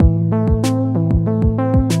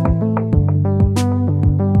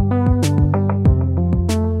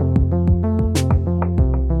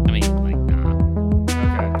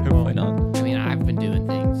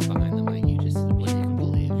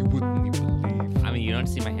don't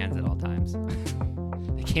see my hands at all times.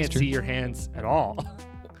 They can't see your hands at all.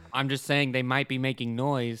 I'm just saying they might be making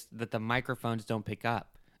noise that the microphones don't pick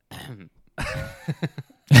up.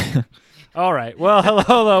 All right. Well,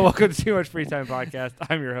 hello. Welcome to Too Much Free Time Podcast.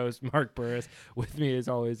 I'm your host, Mark Burris. With me, as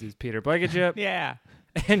always, is Peter Blankenship. Yeah.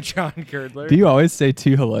 And John Girdler. Do you always say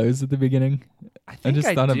two hellos at the beginning? I just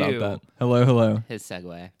thought do. about that. Hello. His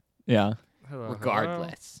segue. Yeah. Hello,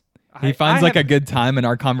 Regardless. hello. He finds I like have- a good time in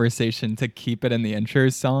our conversation to keep it in the intro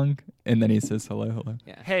song, and then he says hello.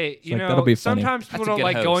 Yeah. Hey, you like, know, that'll be funny. sometimes people That's a don't good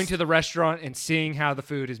like going host. to the restaurant and seeing how the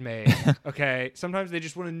food is made. Okay? Sometimes they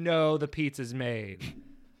just want to know the pizza's made.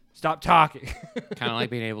 Stop talking. Kind of like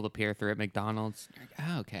being able to peer through at McDonald's. You're like,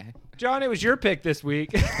 oh, okay. John, it was your pick this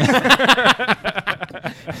week.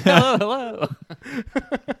 Hello.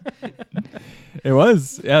 It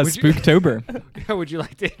was, yeah, Would you- Spooktober. Would you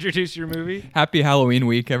like to introduce your movie? Happy Halloween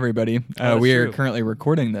week, everybody. that's We are true. currently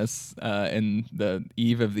recording this in the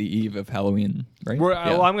eve of Halloween, right? Yeah.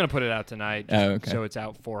 Well, I'm going to put it out tonight, just Oh, okay. so it's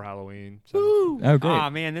out for Halloween. So. Oh, great. Oh,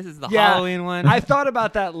 man, this is the Yeah, Halloween one. I thought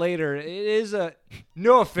about that later. It is a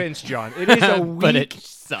no offense, John. It is a But it weak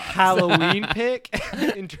sucks. Halloween pick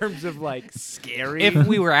in terms of like scary. If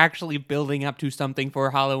we were actually building up to something for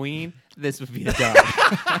Halloween, this would be the dog.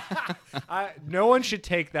 No one should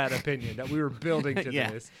take that opinion that we were building to Yeah.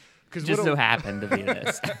 this because Just so happened to be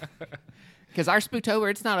this. Because our Spooktober,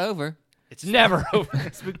 it's not over. it's never over.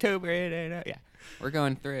 Spooktober, it ain't over. Yeah. We're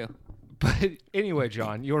going through. But anyway,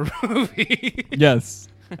 John, your movie. Yes.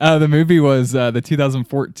 The movie was the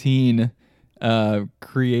 2014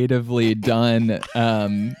 creatively done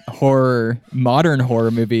modern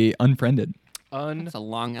horror movie, Unfriended. It's a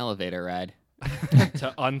long elevator ride.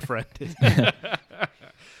 To Unfriended.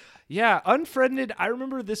 Yeah, Unfriended. I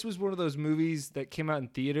remember this was one of those movies that came out in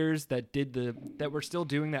theaters that were still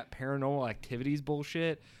doing that Paranormal Activities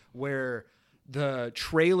bullshit where the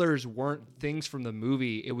trailers weren't things from the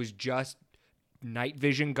movie. It was just night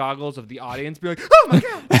vision goggles of the audience be like, oh my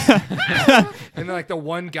god. And then like the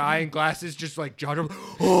one guy in glasses just like jaw dropped,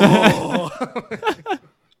 oh.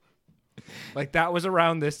 Like that was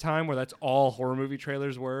around this time where that's all horror movie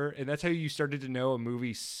trailers were, and that's how you started to know a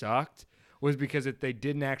movie sucked, was because they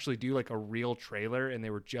didn't actually do like a real trailer and they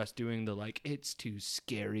were just doing the like it's too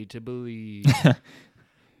scary to believe.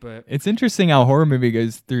 But It's interesting how horror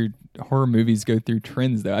movies go through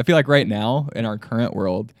trends, though. I feel like right now in our current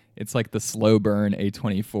world, it's like the slow burn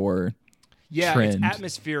A24 yeah, trend. it's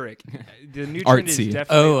atmospheric. The new trend is Artsy.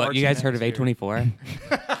 definitely Oh, artsy you guys heard of atmospheric.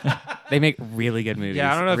 A24? They make really good movies.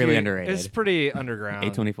 Yeah, I don't know really if underrated. It's pretty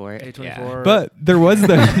underground. A24. A24. Yeah. But there was the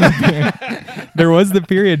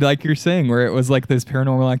period, like you're saying, where it was like those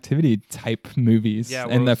Paranormal Activity type movies, Yeah,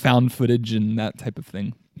 where and it the was- found footage and that type of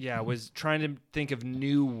thing. Yeah, was trying to think of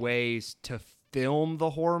new ways to film the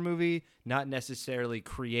horror movie, not necessarily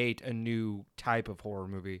create a new type of horror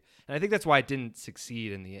movie. And I think that's why it didn't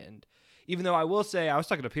succeed in the end. Even though I will say, I was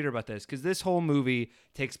talking to Peter about this, because this whole movie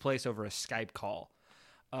takes place over a Skype call.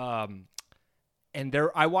 And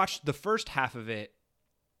I watched the first half of it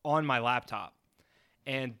on my laptop.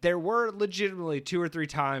 And there were legitimately 2 or 3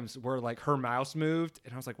 times where like her mouse moved,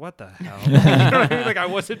 and I was like, "What the hell?" You know what I mean? Like I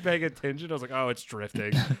wasn't paying attention. I was like, "Oh, it's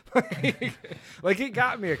drifting." Like it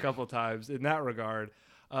got me a couple times in that regard,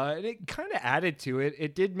 and it kind of added to it.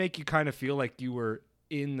 It did make you kind of feel like you were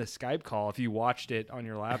in the Skype call if you watched it on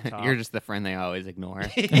your laptop. You're just the friend they always ignore.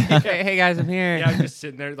 Yeah. hey guys, I'm here. Yeah, I'm just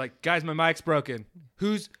sitting there like, "Guys, my mic's broken.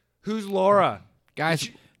 Who's Laura?" Guys,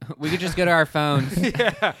 we could just go to our phones.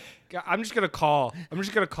 Yeah. I'm just going to call.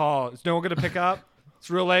 Is no one going to pick up? It's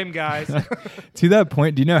real lame, guys. To that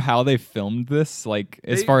point, do you know how they filmed this? Like,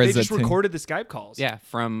 as far as they just the recorded the Skype calls. Yeah,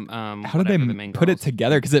 from how did they whatever the main put it girls.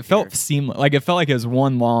 together? Because it felt seamless. Like it felt like it was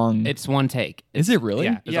one long. It's one take. Is it really?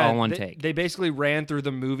 Yeah, it's all one take. They basically ran through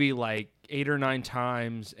the movie like 8 or 9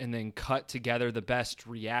 times and then cut together the best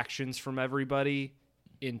reactions from everybody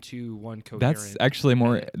into one coherent. That's actually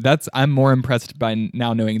more. I'm more impressed by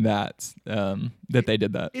now knowing that they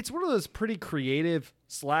did that. It's one of those pretty creative /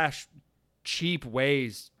 cheap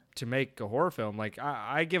ways to make a horror film. Like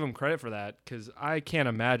I give them credit for that because I can't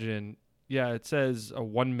imagine. Yeah, it says a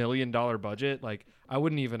 $1 million budget. Like I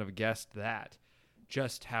wouldn't even have guessed that.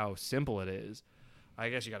 Just how simple it is. I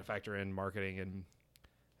guess you got to factor in marketing and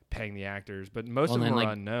paying the actors, but most of them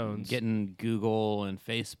are unknowns. Getting Google and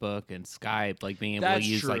Facebook and Skype, like being able That's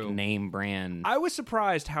to use like true. name brand. I was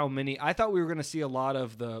surprised how many. I thought we were going to see a lot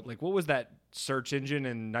of the like. What was that search engine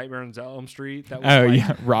in Nightmare on Elm Street? That was Oh like,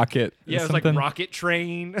 yeah, Rocket. yeah, it was something. like Rocket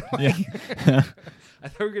Train. Yeah. I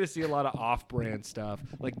thought we were going to see a lot of off-brand stuff,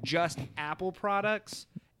 like just Apple products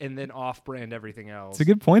and then off-brand everything else. It's a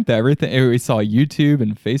good point that everything we saw YouTube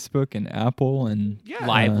and Facebook and Apple and Yeah.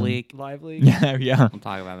 Lively. Lively. yeah. We'll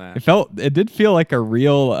talk about It that. it did feel like a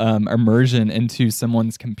real immersion into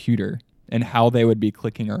someone's computer and how they would be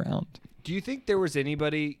clicking around. Do you think there was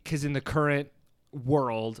anybody, because in the current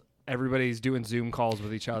world, everybody's doing Zoom calls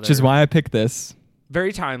with each other. Which is why I picked this.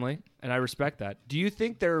 Very timely, and I respect that. Do you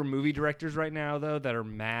think there are movie directors right now, though, that are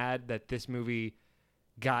mad that this movie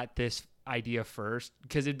got this idea first?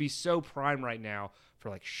 Because it'd be so prime right now for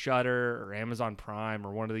like Shudder or Amazon Prime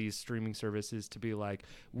or one of these streaming services to be like,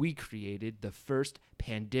 we created the first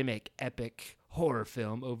pandemic epic horror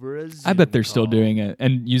film over a Zoom I bet they're still call. doing it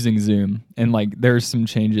and using Zoom. And like there's some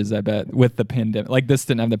changes, I bet, with the pandemic. Like this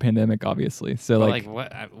didn't have the pandemic, obviously. So But, like,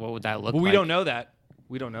 what would that look Well, like? we don't know that.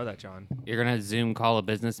 We don't know that, John. You're gonna Zoom call a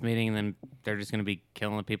business meeting, and then they're just gonna be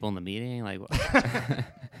killing the people in the meeting. Like,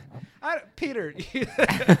 Peter,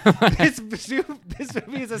 this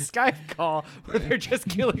movie is a Skype call where they're just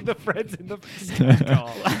killing the friends in the Skype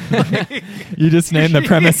call. Like, you just named the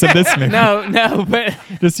premise of this movie. no, but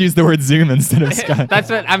Just use the word Zoom instead of Skype. that's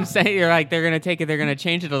what I'm saying. You're like, they're gonna take it, they're gonna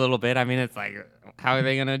change it a little bit. I mean, it's like, how are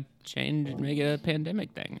they gonna make it a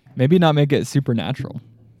pandemic thing? Maybe not make it supernatural.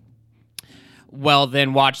 Well,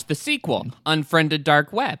 then watch the sequel, Unfriended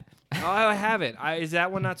Dark Web. Oh, I have it. Is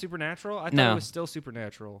that one not supernatural? I thought No. it was still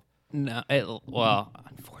supernatural. No,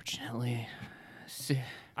 unfortunately,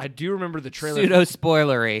 I do remember the trailer. pseudo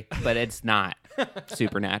spoilery, but it's not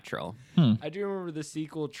supernatural. I do remember the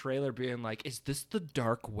sequel trailer being like, "Is this the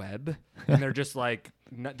dark web?" And they're just like,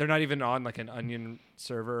 they're not even on like an Onion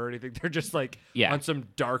server or anything. They're just like Yeah. on some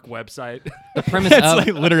dark website. The premise It's of like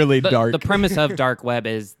literally dark. The premise of Dark Web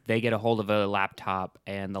is they get a hold of a laptop,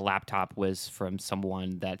 and the laptop was from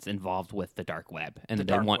someone that's involved with the dark web, and The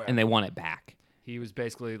they dark want web. and they want it back. He was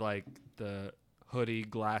basically like the hoodie,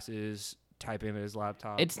 glasses, type in his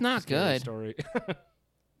laptop. It's not scary good. Story.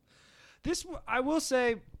 I will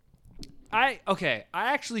say, I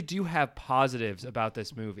actually do have positives about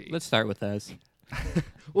this movie. Let's start with those.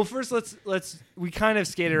 Well, first we kind of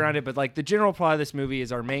skated around it, but like the general plot of this movie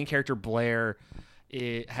is our main character Blair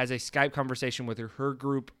has a Skype conversation with her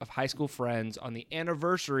group of high school friends on the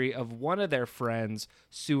anniversary of one of their friends'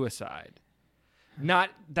 suicide.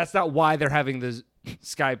 That's not why they're having the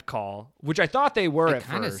Skype call, which I thought they were It at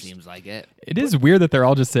kind of first. seems like it. It is weird that they're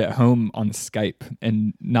all just at home on Skype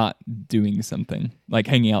and not doing something, like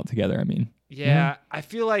hanging out together. I mean, Yeah, I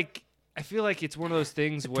feel like it's one of those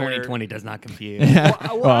things where 2020 does not confuse.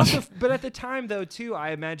 But at the time though too,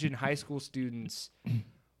 I imagine high school students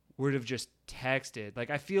would have just texted.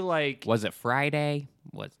 Like I feel like Was it Friday?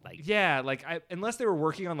 Was like unless they were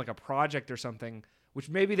working on like a project or something, which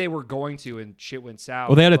maybe they were going to and shit went south.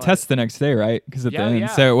 well, they had a but- test the next day, right? Because at Yeah, the end, yeah.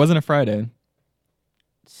 so it wasn't a Friday.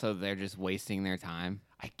 so they're just wasting their time.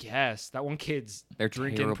 I guess that one kid's They're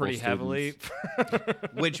drinking terrible pretty heavily.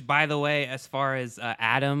 Which, by the way, as far as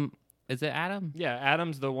Adam, is it Adam? Yeah,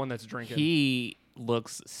 Adam's the one that's drinking. He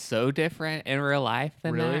looks so different in real life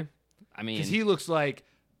than Really? that. I mean, Because he looks like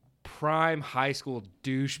prime high school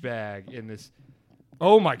douchebag in this.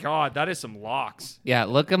 Oh my god, that is some locks. yeah,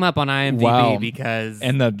 look him up on IMDb Wow. because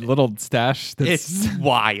And the little stash. That's, it's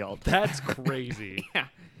wild. That's crazy. Yeah.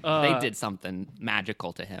 Uh, They did something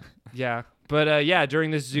magical to him. Yeah, but during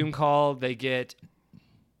this Zoom call, they get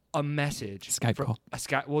a message. Skype from- call. A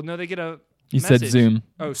Skype. Well, no, they get a. You said message. Zoom.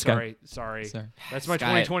 Oh, Skype. sorry. Sorry. That's my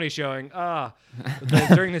Skype. 2020 showing.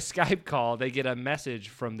 During the Skype call, they get a message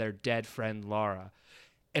from their dead friend Laura,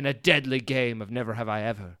 and a deadly game of Never Have I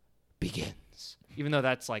Ever begins. Even though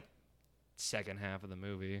that's like second half of the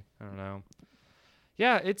movie, I don't know.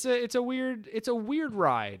 Yeah, it's a weird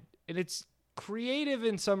ride, and it's creative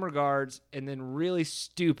in some regards, and then really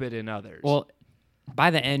stupid in others. Well,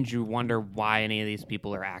 by the end, you wonder why any of these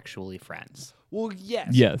people are actually friends. Well, yes.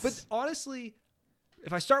 Yes. But honestly,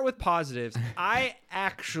 if I start with positives, I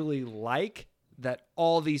actually like that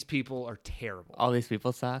all these people are terrible. All these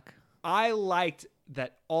people suck. I liked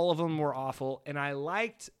that all of them were awful, and I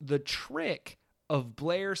liked the trick of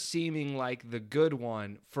Blair seeming like the good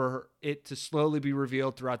one for it to slowly be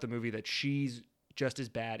revealed throughout the movie that she's just as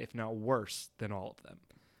bad, if not worse, than all of them.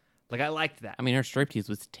 Like, I liked that. I mean, her striptease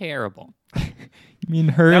was terrible. You mean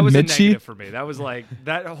her That and was a Mitchie? negative for me. That was like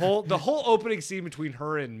the whole opening scene between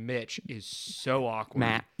her and Mitch is so awkward.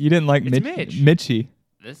 Matt. You didn't like It's Mitch. Mitch. Mitchie.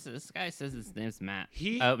 This guy says his name's Matt.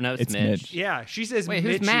 Oh, no, It's Mitch. Mitch. Yeah, she says Wait,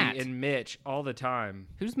 who's Mitchie Matt? and Mitch all the time.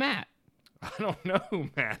 Who's Matt? I don't know who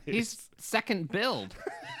Matt is. He's second build.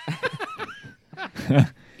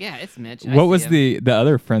 Yeah, it's Mitch. I What see was him. the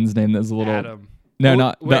other friend's name that was a little? Adam. No, Well,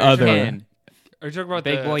 not the wait, other. Ken. Are you talking about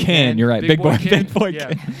Big the boy Ken, you're right. Big boy Ken? Big boy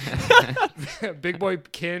Yeah. Ken. Big boy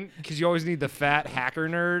Ken, because you always need the fat hacker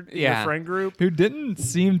nerd in Yeah. your friend group. Who didn't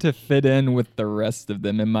seem to fit in with the rest of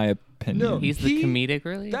them, in my opinion. No, He's the comedic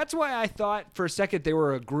relief. That's why I thought for a second they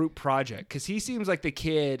were a group project, because he seems like the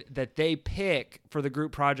kid that they pick for the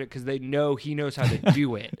group project because they know he knows how to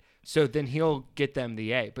do it. So then he'll get them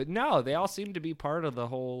the A. But no, they all seem to be part of the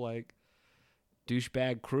whole like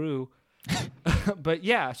douchebag crew. But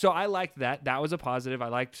yeah, so I liked that. That was a positive. I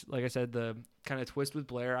liked, like I said, the kind of twist with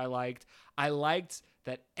Blair. I liked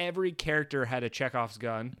that every character had a Chekhov's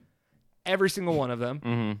gun. Every single one of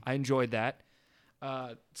them. I enjoyed that.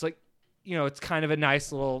 It's like, it's kind of a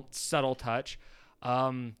nice little subtle touch.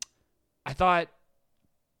 I thought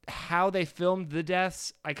how they filmed the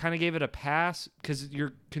deaths, I kind of gave it a pass because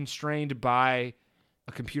you're constrained by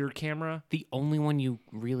a computer camera. The only one you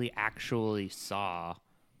really actually saw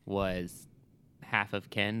was half of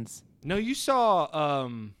Ken's. No, you saw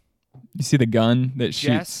You see the gun that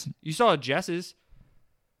Jess. shoots. You saw Jess's.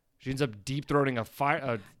 She ends up deep throating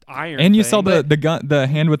a iron. And you thing. saw the gun, the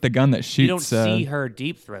hand with the gun that shoots. You don't see her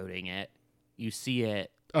deep throating it. You see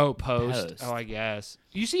it. post. Oh, I guess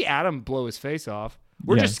you see Adam blow his face off.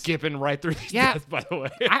 We're Yes. just skipping right through these Yeah. deaths, by the way.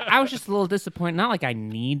 I was just a little disappointed. Not like I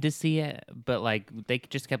need to see it, but like they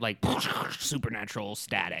just kept like supernatural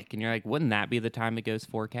static, and you're like, wouldn't that be the time it goes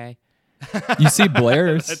 4K? You see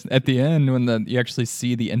Blair's at the end when you actually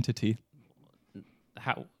see the entity.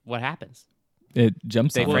 What happens? It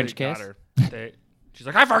jumps They on French her. Got kiss? her. She's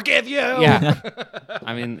like, I forgive you. Yeah.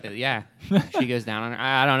 I mean, yeah. She goes down on her.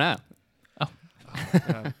 I don't know.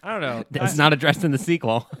 I don't know. It's not addressed in the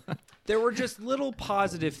sequel. There were just little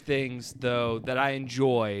positive things, though, that I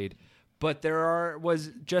enjoyed, but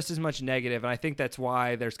was just as much negative, and I think that's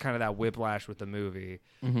why there's kind of that whiplash with the movie.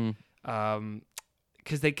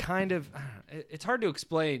 Because they kind of, it's hard to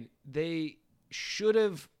explain. They should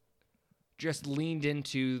have just leaned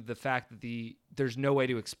into the fact that there's no way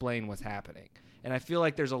to explain what's happening, and I feel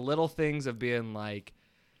like there's a little things of being like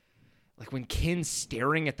when Ken's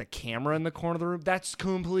staring at the camera in the corner of the room, that's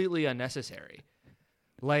completely unnecessary.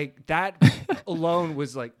 Like, that alone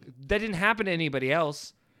was like, that didn't happen to anybody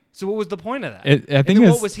else. So what was the point of that? I think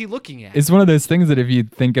what was he looking at? It's one of those things that if you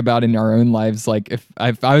think about in our own lives, like if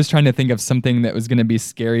I was trying to think of something that was going to be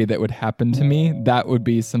scary that would happen to me, that would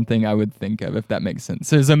be something I would think of, if that makes sense.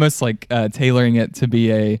 So it's almost like tailoring it to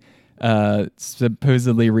be a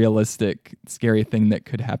supposedly realistic, scary thing that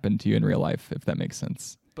could happen to you in real life, if that makes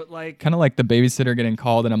sense. But like, Kind of like the babysitter getting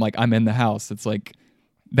called and I'm like, I'm in the house. It's like,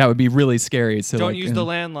 that would be really scary. So don't like, use the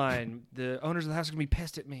landline. The owners of the house are going to be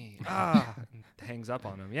pissed at me. Hangs up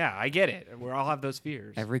on him. Yeah, I get it. We all have those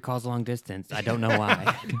fears. Every call's long distance. I don't know why.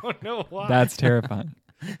 I don't know why. That's terrifying.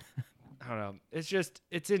 I don't know.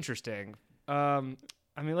 It's interesting. I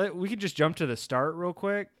mean, we could just jump to the start real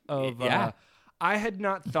quick. Yeah. I had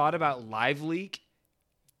not thought about Live Leak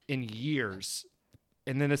in years.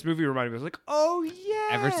 And then this movie reminded me, I was like, oh, yeah.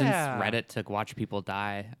 Ever since Reddit took Watch People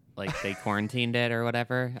Die, like they quarantined it or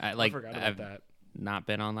whatever, I forgot about that. Not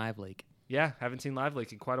been on Live Leak. Yeah, haven't seen Live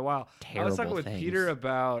Leak in quite a while. I was talking Terrible with things. Peter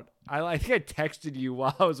about, I think I texted you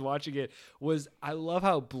while I was watching it, I love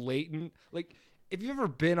how blatant, like, if you've ever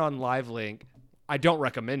been on Live Link, I don't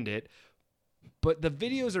recommend it, but the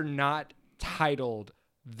videos are not titled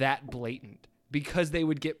that blatant because they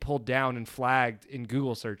would get pulled down and flagged in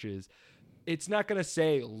Google searches. It's not going to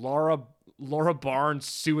say Laura Barnes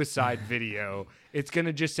suicide video. It's going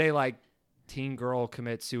to just say like teen girl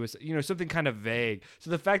commits suicide, something kind of vague. So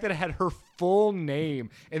the fact that it had her full name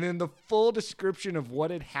and then the full description of what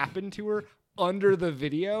had happened to her under the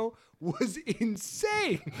video was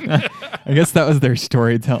insane. I guess that was their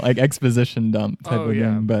storytelling, like exposition dump type of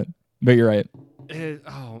yeah. thing. But you're right.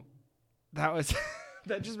 That was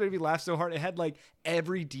that just made me laugh so hard. It had like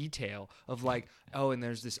every detail of like, oh, and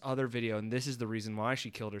there's this other video, and this is the reason why she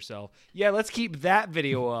killed herself. Yeah, let's keep that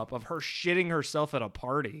video up of her shitting herself at a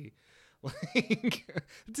party. Like,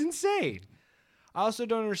 it's insane. I also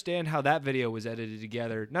don't understand how that video was edited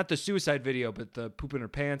together. Not the suicide video, but the poop in her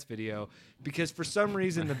pants video. Because for some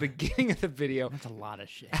reason, the beginning of the video, That's a lot of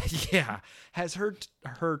shit. yeah, has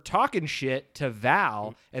her talking shit to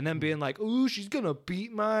Val and then being like, ooh, she's going to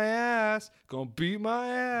beat my ass. Going to beat my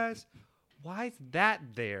ass. Why is that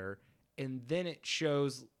there? And then it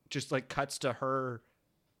shows, just like cuts to her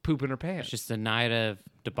poop in her pants. It's just a night of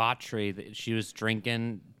debauchery. That she was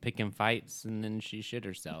drinking, picking fights, and then she shit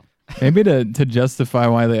herself. Maybe to justify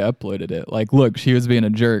why they uploaded it. Like, look, she was being a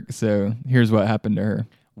jerk, so here's what happened to her.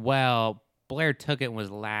 Well, Blair took it and was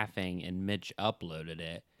laughing, and Mitch uploaded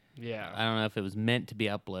it. Yeah. I don't know if it was meant to be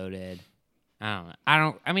uploaded. I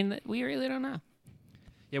don't know. I mean, we really don't know.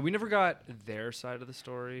 Yeah, we never got their side of the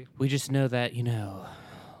story. We just know that,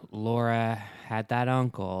 Laura had that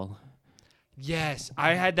uncle. Yes,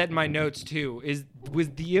 I had that in my notes too. Was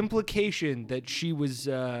the implication that she was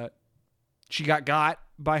she got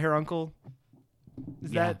by her uncle?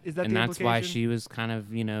 Is that and the that's implication? why she was kind of,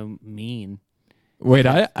 mean. Wait,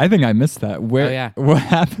 I think I missed that. Where? Oh, yeah. What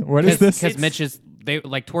happened? What is this? Because Mitch is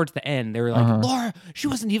towards the end, they were like, Laura, she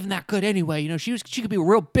wasn't even that good anyway. She could be a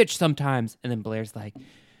real bitch sometimes. And then Blair's like,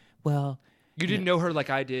 well, You didn't know her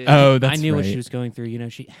like I did. Oh, that's I knew what right. she was going through.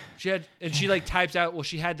 She She like types out, well,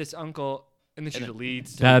 she had this uncle, and then she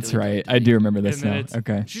deletes. That's right. I do remember this And then now. it's-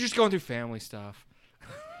 Okay. She's just going through family stuff.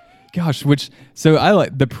 Gosh, so I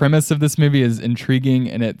like the premise of this movie is intriguing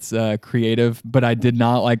and it's creative, but I did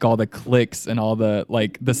not like all the clicks and all the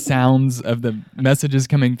the sounds of the messages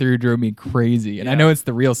coming through drove me crazy. And I Yeah. know it's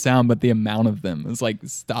the real sound, but the amount of them is like,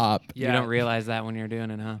 stop. Yeah, You don't realize that when you're doing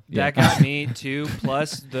it, huh? that got me too.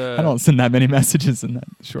 Plus the I don't send that many messages in that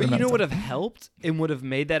short But you amount know of what time. have helped and would have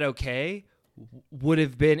made that okay? Would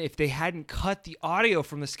have been if they hadn't cut the audio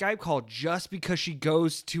from the Skype call just because she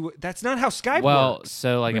goes to. That's not how Skype Well, works.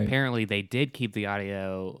 so Right. apparently they did keep the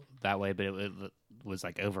audio that way, but it was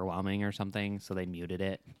overwhelming or something, so they muted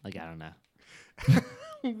it. I don't know.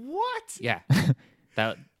 What? Yeah.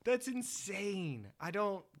 that That's insane. I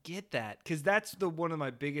don't get that because that's one of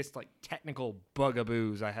my biggest technical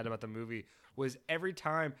bugaboos I had about the movie was every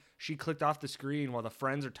time she clicked off the screen while the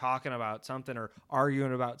friends are talking about something or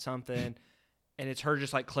arguing about something, and it's her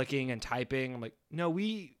just clicking and typing. I'm like, no,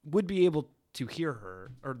 we would be able to hear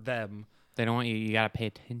her or them. they don't want you got to pay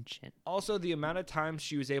attention. Also, the amount of times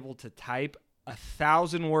she was able to type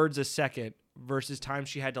 1,000 words a second versus times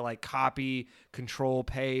she had to copy, control,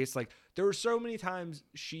 paste. There were so many times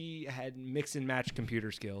she had mix and match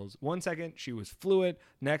computer skills. 1 second she was fluent.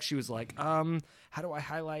 Next she was like, how do I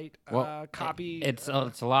highlight, copy? It's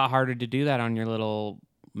a lot harder to do that on your little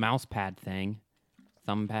mouse pad thing,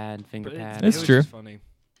 thumb pad, finger But pad. it It's was true. just funny.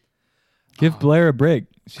 Give Blair a break.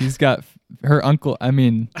 She's got her uncle,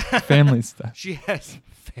 family stuff. She has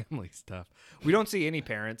family stuff. We don't see any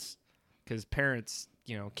parents because parents,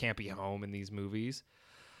 can't be home in these movies.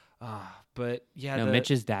 But yeah, No,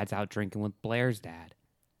 Mitch's dad's out drinking with Blair's dad.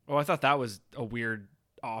 Oh, I thought that was a weird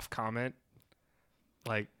off comment.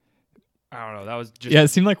 I don't know. That was just Yeah, it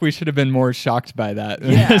seemed like we should have been more shocked by that.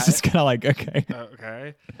 Yeah. It's just kind of okay.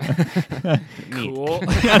 okay. Neat. Cool.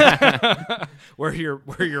 Where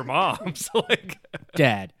are your moms?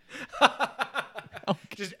 Dad.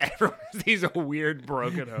 Just everyone sees a weird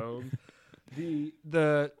broken home.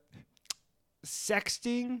 The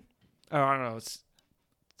sexting. Oh, I don't know.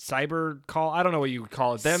 Cyber call. I don't know what you would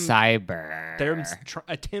call it. Cyber. Them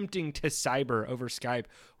attempting to cyber over Skype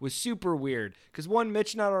was super weird because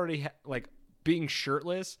Mitch not already being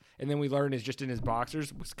shirtless, and then we learn is just in his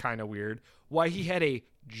boxers was kind of weird. Why he had a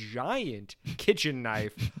giant kitchen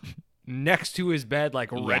knife next to his bed,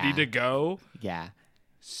 ready Yeah. to go. Yeah.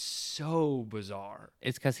 So bizarre.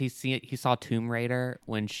 It's because he saw Tomb Raider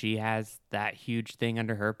when she has that huge thing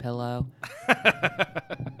under her pillow.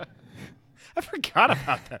 I forgot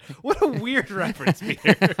about that. What a weird reference,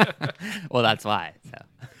 Peter. Well, that's why. So.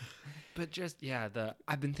 But just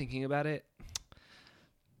I've been thinking about it.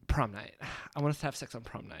 Prom night. I want us to have sex on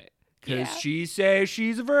prom night because Yeah. she says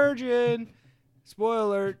she's a virgin. Spoiler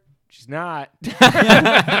alert, she's not.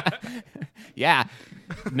 Yeah.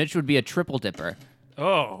 Mitch would be a triple dipper,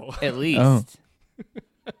 Oh, at least. Oh.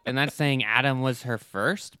 And that's saying Adam was her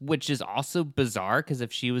first, which is also bizarre because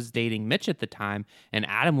if she was dating Mitch at the time and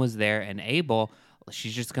Adam was there and Abel,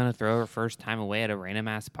 she's just going to throw her first time away at a random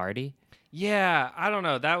ass party. yeah. I don't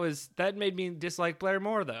know. That made me dislike Blair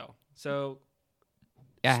more though. So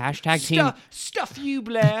Yeah. Hashtag team. stuff you,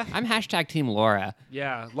 Blair. I'm hashtag team Laura.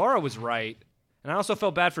 Yeah, Laura was right, and I also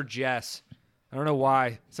felt bad for Jess. I don't know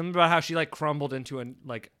why. Something about how she crumbled into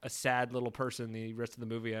a sad little person the rest of the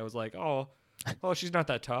movie. I was like, oh, she's not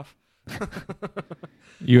that tough.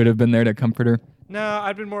 You would have been there to comfort her. No,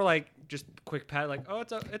 I'd been more just quick pat, oh,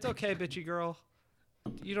 it's okay, bitchy girl.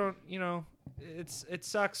 You don't, it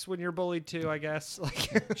sucks when you're bullied too, I guess.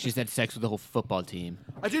 She's had sex with the whole football team.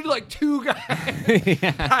 I did 2 guys.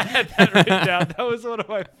 I had that written down. That was one of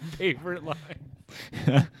my favorite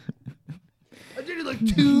lines. I did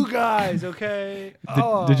it 2 guys, okay?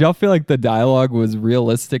 Did y'all feel like the dialogue was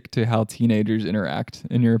realistic to how teenagers interact,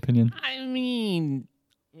 in your opinion? I mean,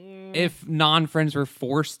 if non-friends were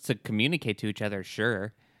forced to communicate to each other,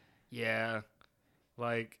 sure. Yeah.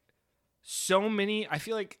 So many, I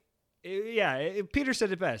feel Peter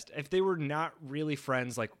said it best. If they were not really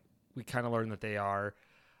friends, we kind of learned that they are,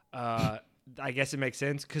 I guess it makes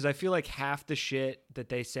sense because I feel like half the shit that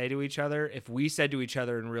they say to each other, if we said to each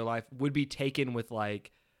other in real life, would be taken with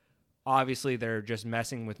like, obviously they're just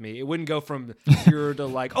messing with me. It wouldn't go from pure to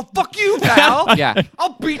like, oh fuck you, pal. Yeah.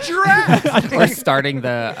 I'll beat your ass. Or starting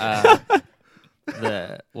the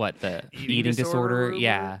disorder eating disorder. rumor?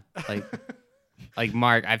 Yeah. Like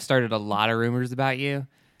Mark, I've started a lot of rumors about you.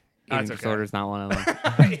 That's Eating okay. disorder is not one of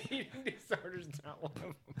them. Eating disorder's not one of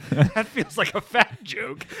them. That feels like a fat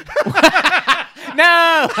joke.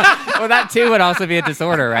 No. Well, that too would also be a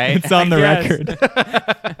disorder, right? It's on the Yes.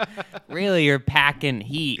 record. Really, you're packing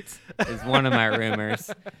heat is one of my rumors.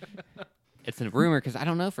 It's a rumor because I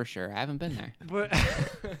don't know for sure. I haven't been there.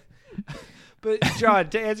 But John,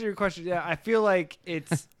 to answer your question, yeah, I feel like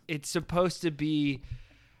it's supposed to be.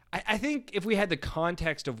 I think if we had the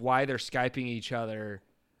context of why they're Skyping each other,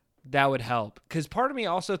 that would help. Because part of me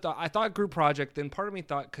also thought group project, then part of me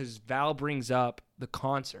thought because Val brings up the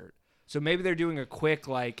concert. So maybe they're doing a quick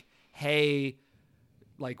like, hey,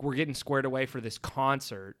 like we're getting squared away for this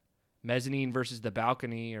concert, mezzanine versus the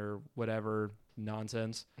balcony or whatever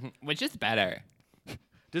nonsense. Which is better.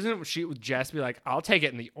 Doesn't Jess be like, I'll take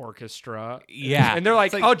it in the orchestra? Yeah. And they're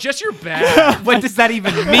like, It's like- oh, just your bag. What does that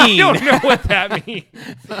even I mean? don't know what that means.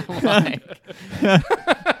 Like,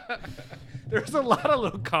 There's a lot of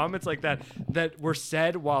little comments like that were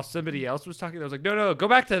said while somebody else was talking. I was like, no, go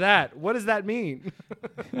back to that. What does that mean?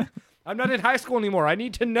 I'm not in high school anymore. I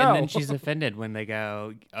need to know. And then she's offended when they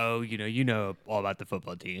go, oh, you know all about the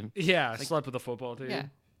football team. yeah, slept with the football team. Yeah.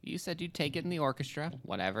 You said you'd take it in the orchestra,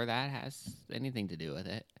 whatever that has anything to do with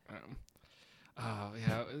it. Oh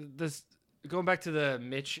yeah. This going back to the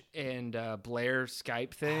Mitch and Blair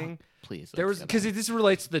Skype thing. Please. There was because this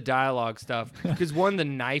relates to the dialogue stuff. Because the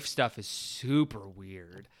knife stuff is super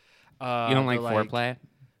weird. You don't like they're foreplay?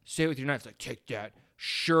 Say it with your knife. It's like take that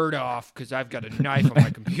shirt off because I've got a knife on my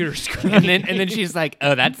computer screen. and then she's like,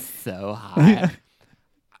 oh, that's so hot.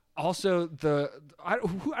 Also, I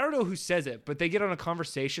don't know who says it, but they get on a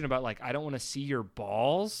conversation about like I don't want to see your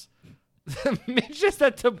balls. Mitch says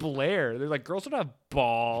that to Blair. They're like, girls don't have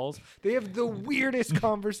balls. They have the weirdest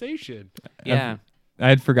conversation. Yeah. I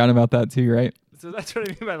had forgotten about that too, right? So that's what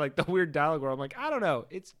I mean by like the weird dialogue where I'm like, I don't know.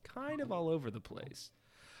 It's kind of all over the place.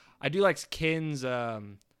 I do like Kin's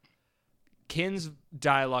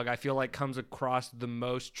dialogue. I feel like comes across the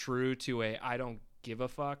most true to a I don't give a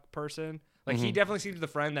fuck person. Like he definitely seems the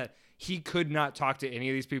friend that he could not talk to any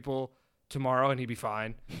of these people tomorrow and he'd be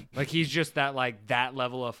fine. Like he's just that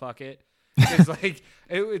level of fuck it. It's like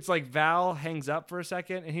it's like Val hangs up for a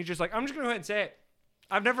second and he's just like, I'm just gonna go ahead and say it.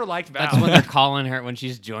 I've never liked Val. That's when they're calling her when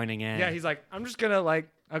she's joining in. Yeah, he's like, I'm just gonna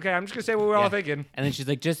I'm just gonna say what we're all thinking. And then she's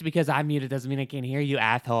like, just because I'm muted doesn't mean I can't hear you,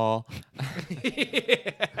 asshole.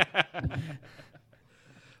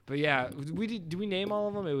 But yeah, did we name all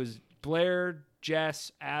of them? It was Blair,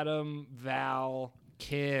 Jess, Adam, Val,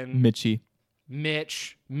 Ken, Mitchie.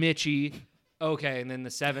 Mitch, Mitchie. Okay, and then the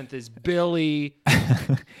seventh is Billy.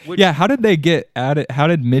 Yeah, how did they get added? How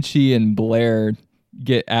did Mitchie and Blair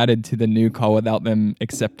get added to the new call without them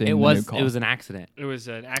accepting the new call? It was an accident. It was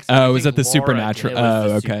an accident. Oh, I was think that the Laura supernatural? did it. was Oh,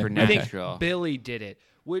 the okay. I supernatural. think Billy did it.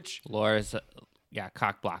 Which Laura's,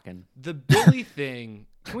 cock blocking. the Billy thing.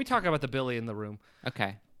 Can we talk about the Billy in the room?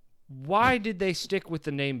 Okay. Why did they stick with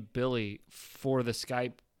the name Billy for the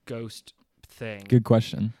Skype ghost thing? Good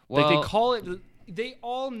question. Like Well, they call it. They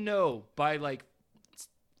all know by like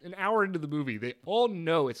an hour into the movie. They all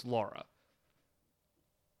know it's Laura.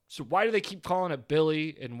 So why do they keep calling it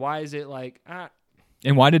Billy? And why is it like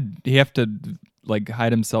And why did he have to like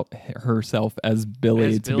hide herself as Billy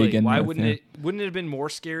as to Billy? begin Why with? wouldn't Yeah. wouldn't it have been more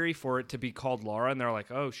scary for it to be called Laura? And they're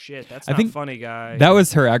like, oh shit, that's I not think funny, guy. That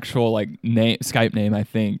was her actual like name, Skype name. I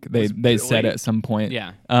think they said Billy? at some point.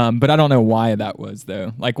 Yeah. But I don't know why that was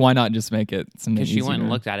though. Like, why not just make it something? Because she went and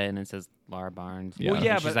easier? looked at it and it says Laura Barnes. Yeah. Well, And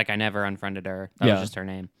yeah, she's but- like, I never unfriended her. That Yeah. was just her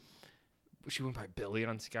name. She went by Billy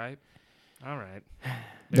on Skype. All right.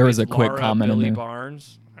 There was Maybe a quick Laura comment in Billy there.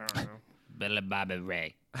 Barnes. I don't know. Billy Bobby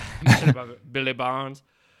Ray. Billy Barnes.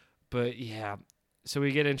 But yeah, so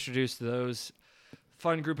we get introduced to those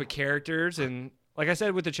fun group of characters. And like I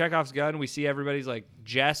said, with the Chekhov's gun, we see everybody's like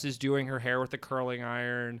Jess is doing her hair with a curling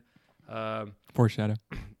iron. Foreshadow.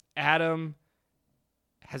 Adam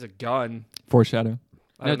has a gun. Foreshadow.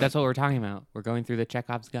 I No, don't know. that's what we're talking about. We're going through the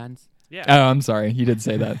Chekhov's guns. Yeah. Oh, I'm sorry. You did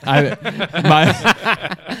say that.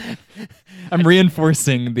 I'm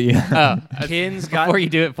reinforcing the. Kin's got Before you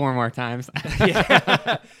do it 4 more times.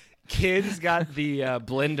 yeah. Kin's got the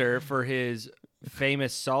blender for his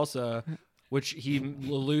famous salsa, which he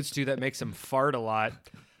alludes to that makes him fart a lot.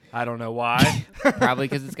 I don't know why. Probably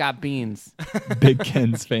because it's got beans. Big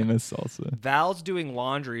Ken's famous also. Val's doing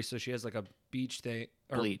laundry, so she has like a beach thing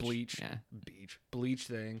or Bleach, yeah. bleach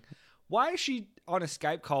thing. Why is she on a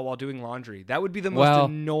Skype call while doing laundry? That would be the most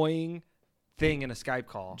annoying thing in a Skype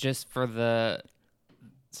call. Just for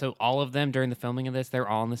so all of them during the filming of this, they're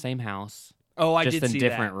all in the same house. Oh, I just did see in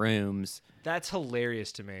different that. rooms. That's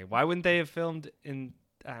hilarious to me. Why wouldn't they have filmed in?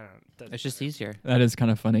 I don't know. It's just easier. That is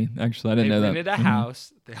kind of funny. Actually, I didn't know that. They rented a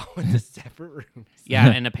house. They all went to separate rooms. Yeah,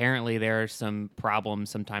 and apparently there are some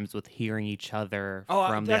problems sometimes with hearing each other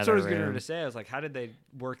from the other that's what I was going room. to say. I was like, how did they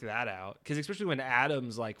work that out? Because especially when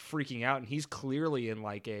Adam's like freaking out and he's clearly in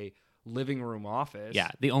like a living room office.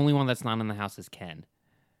 Yeah, the only one that's not in the house is Ken.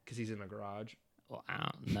 Because he's in the garage. Well, I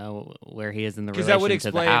don't know where he is in the Because relation that would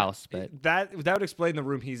explain to the house, but that would explain the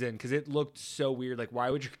room he's in. Because it looked so weird. Like, why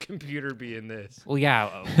would your computer be in this? well,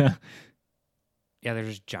 yeah, yeah. There's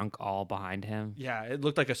just junk all behind him. Yeah, it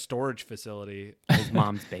looked like a storage facility. His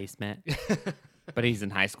mom's basement, but he's in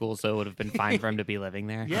high school, so it would have been fine for him to be living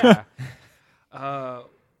there. Yeah.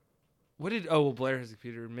 Blair has the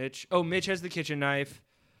computer. Mitch has the kitchen knife.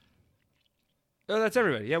 Oh, that's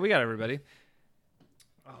everybody. Yeah, we got everybody.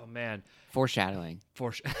 Oh man. Foreshadowing.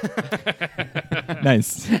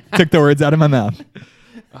 Nice. Took the words out of my mouth.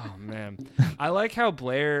 Oh man. I like how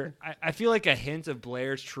Blair I feel like a hint of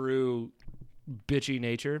Blair's true bitchy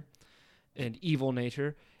nature and evil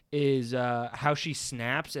nature is how she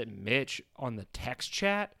snaps at Mitch on the text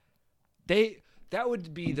chat. That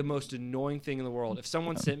would be the most annoying thing in the world. If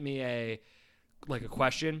someone sent me a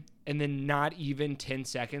question and then not even 10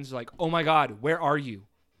 seconds like, "Oh my god, where are you?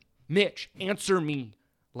 Mitch, answer me."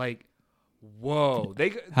 Like, whoa.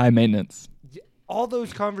 High maintenance. All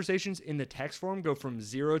those conversations in the text form go from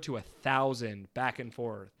 0 to 1,000 back and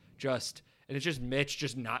forth. And it's just Mitch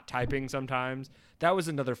just not typing sometimes. That was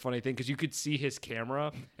another funny thing because you could see his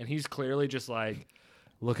camera and he's clearly just like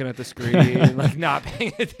looking at the screen, like not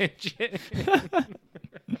paying attention.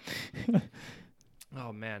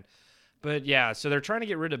 Oh man. But yeah, so they're trying to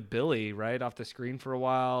get rid of Billy right off the screen for a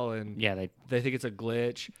while, and Yeah, they think it's a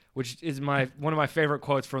glitch, which is one of my favorite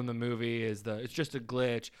quotes from the movie is it's just a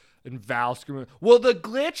glitch, and Val screaming, "Well, the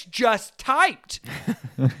glitch just typed."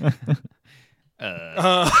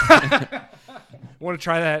 Want to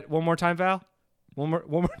try that one more time, Val? One more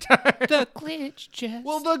time. the glitch just.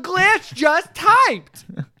 Well, the glitch just typed.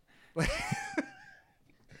 I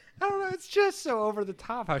don't know. It's just so over the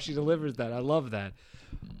top how she delivers that. I love that.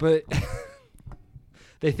 But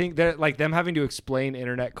they think that like them having to explain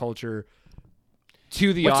internet culture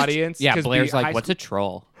to the audience. Yeah, 'cause Blair's the like, "What's a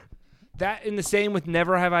troll?" That in the same with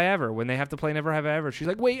Never Have I Ever. When they have to play Never Have I Ever, she's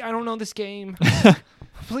like, "Wait, I don't know this game.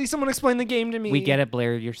 Please, someone explain the game to me." We get it,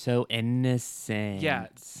 Blair. You're so innocent. Yeah.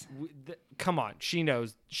 Come on. She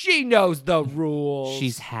knows the rules.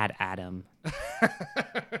 She's had Adam.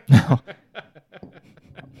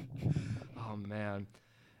 Oh man.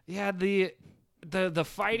 Yeah, the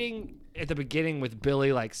fighting at the beginning with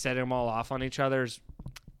Billy like setting them all off on each other's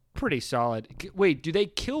pretty solid. Wait, do they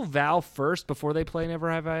kill Val first before they play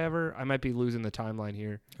Never Have I Ever? I might be losing the timeline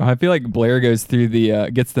here. I feel like Blair goes through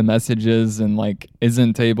gets the messages and like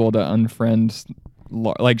isn't able to unfriend.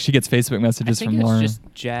 Like she gets Facebook messages I think from it's Laura. just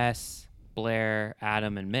Jess, Blair,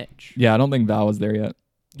 Adam, and Mitch. Yeah, I don't think Val was there yet.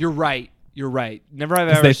 You're right. Never Have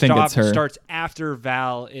I 'Cause Ever they think it's her. starts after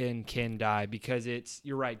Val and Ken die because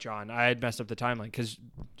you're right, John. I had messed up the timeline because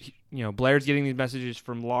Blair's getting these messages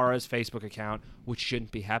from Laura's Facebook account, which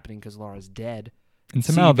shouldn't be happening because Laura's dead. And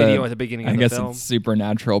somehow See video at the beginning of I the guess film. it's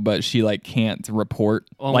supernatural, but she like can't report.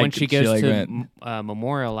 Well, like, when she goes like, to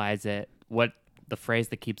memorialize it, what the phrase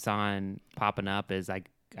that keeps on popping up is like,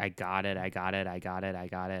 "I got it, I got it, I got it, I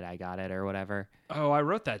got it, I got it," or whatever. Oh, I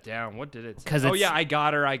wrote that down. What did it say? 'Cause Oh, it's- yeah, I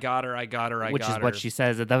got her, I got her, I got her, I Which got is her. what she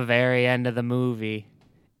says at the very end of the movie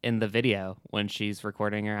in the video when she's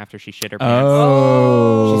recording her after she shit her pants.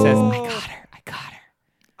 Oh. She says, "I got her, I got her."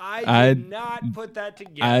 I did not put that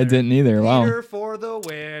together. I didn't either. Wow. Peter for the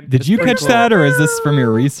win. Did you catch that, or is this from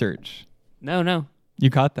your research? No. You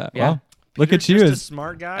caught that. Yeah. Wow. Look Peter's at you just a as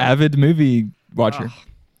smart guy. avid movie watcher.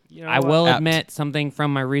 You know I what? will Apt. admit something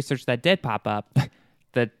from my research that did pop up.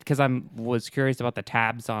 That because was curious about the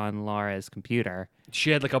tabs on Laura's computer.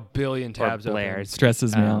 She had like a billion tabs open. Blair's.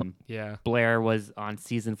 Stresses me out. Yeah. Blair was on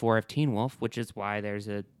season 4 of Teen Wolf, which is why there's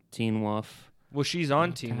a Teen Wolf. Well, she's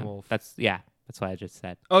on Teen tab. Wolf. That's what I just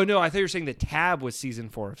said. Oh no, I thought you were saying the tab was season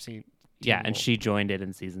 4 of Teen And Wolf. she joined it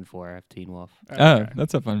in season 4 of Teen Wolf. Oh,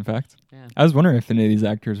 that's a fun fact. Yeah. I was wondering if any of these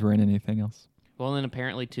actors were in anything else. Well, and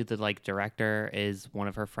apparently too, the director is one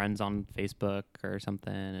of her friends on Facebook or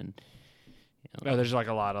something, and Oh, there's like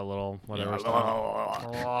a lot of little whatever. Yeah.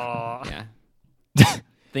 stuff. Yeah.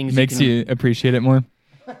 things Makes you appreciate it more.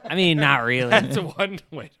 I mean, not really. That's one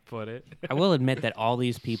way to put it. I will admit that all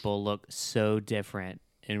these people look so different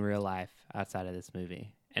in real life outside of this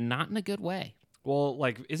movie, and not in a good way. Well,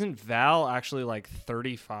 like, isn't Val actually like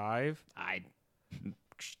 35? I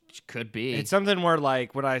could be. It's something where,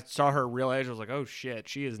 like, when I saw her real age, I was like, oh shit,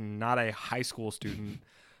 she is not a high school student.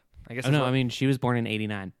 I guess. Oh, no, I mean, she was born in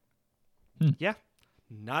 89. Yeah,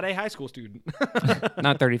 not a high school student.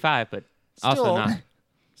 Not 35, but also Still. not.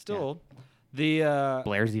 Still, the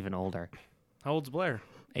Blair's even older. how old's Blair?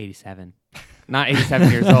 87. Not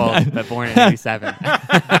 87 years old, but born in 87.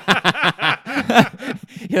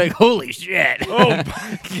 You're like, holy shit. Oh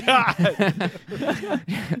my god!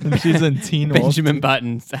 She's in Teen Wolf. Benjamin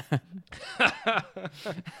Buttons.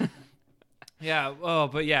 Yeah. Oh,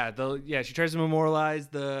 but yeah, she tries to memorialize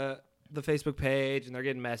the Facebook page, and they're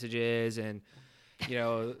getting messages, and you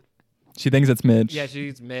know, She thinks it's Mitch. yeah,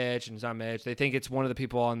 she's Mitch, and it's not Mitch. They think it's one of the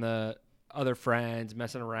people on the other friends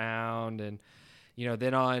messing around, and you know,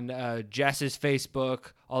 then on Jess's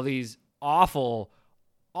Facebook, all these awful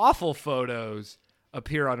photos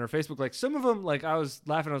appear on her Facebook. Like some of them, like I was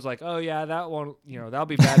laughing. I was like, oh yeah, that one, you know, that'll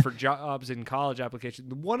be bad for jobs and college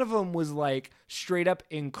applications. One of them was like straight up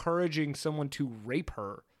encouraging someone to rape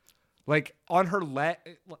her, like on her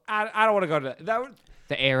I don't want to go to that.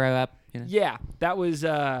 The arrow up. You know? Yeah, that was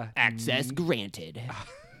Access granted.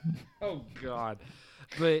 oh god.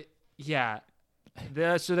 But yeah,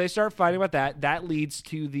 so they start fighting about that. That leads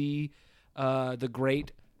to the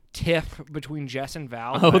great tiff between Jess and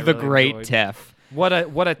Val. Oh, that I the really great enjoyed. tiff. What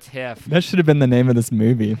a tiff. That should have been the name of this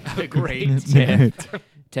movie. The great tiff.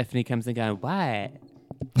 Tiffany comes and goes, what?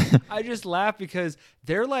 I just laugh because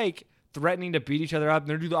they're like threatening to beat each other up, and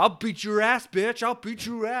they're doing, I'll beat your ass, bitch. I'll beat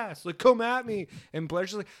your ass. Like, come at me. And Blair's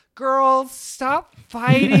just like, girl, stop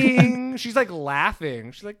fighting. She's like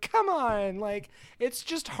laughing. She's like, come on. Like, it's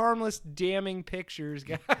just harmless, damning pictures,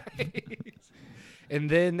 guys. And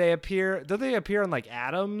then they appear, don't they appear on like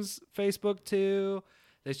Adam's Facebook too?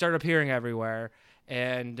 They start appearing everywhere.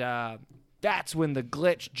 And that's when the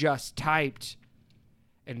glitch just typed,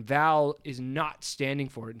 and Val is not standing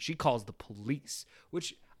for it, and she calls the police,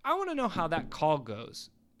 which I want to know how that call goes.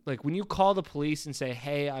 Like when you call the police and say,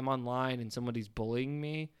 hey, I'm online and somebody's bullying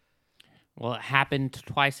me. Well, it happened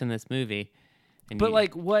twice in this movie. And But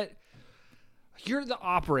like what? You're the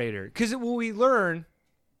operator. Because what we learn,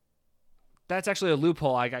 that's actually a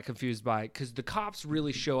loophole I got confused by, because the cops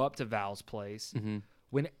really show up to Val's place. Mm-hmm.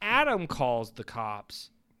 When Adam calls the cops,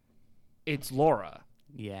 it's Laura.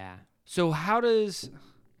 Yeah. So how does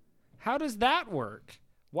that work?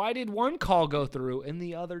 Why did one call go through and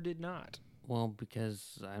the other did not? Well,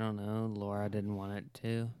 because, I don't know, Laura didn't want it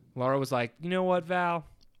to. Laura was like, you know what, Val?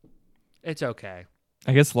 It's okay.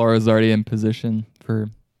 I guess Laura's already in position for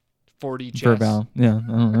 40 chess. for Val. Yeah,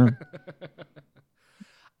 I don't know.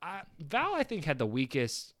 Val, I think, had the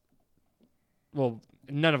weakest. Well,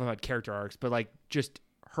 none of them had character arcs, but like just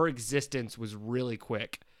her existence was really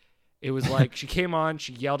quick. It was like she came on,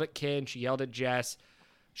 she yelled at Ken, she yelled at Jess,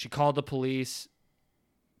 she called the police,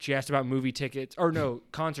 she asked about movie tickets, or no,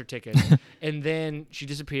 concert tickets, and then she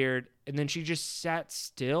disappeared, and then she just sat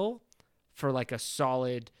still for like a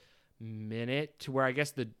solid minute, to where I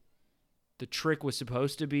guess the trick was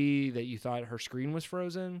supposed to be that you thought her screen was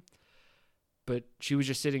frozen, but she was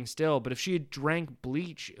just sitting still. But if she had drank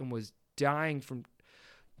bleach and was dying from,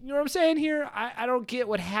 you know what I'm saying here? I don't get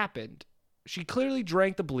what happened. She clearly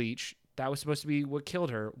drank the bleach. That was supposed to be what killed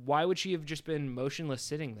her. Why would she have just been motionless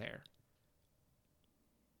sitting there?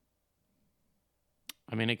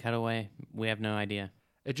 I mean, it cut away. We have no idea.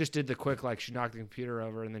 It just did the quick, like she knocked the computer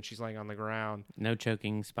over and then she's laying on the ground. No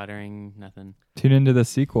choking, sputtering, nothing. Tune into the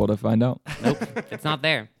sequel to find out. Nope. It's not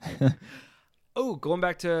there. Oh, going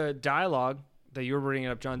back to dialogue that you were bringing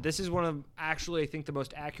up, John, this is one of actually, I think, the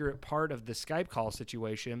most accurate part of the Skype call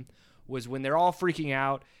situation was when they're all freaking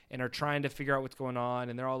out and are trying to figure out what's going on,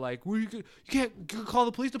 and they're all like, well, you can't call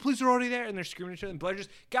the police are already there, and they're screaming at each other, and Blair just,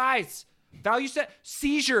 guys, Val, you said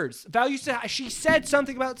seizures. She said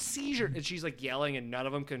something about seizures, and she's like yelling, and none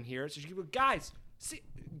of them can hear it, so she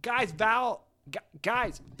goes,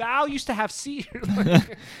 Val used to have seizures.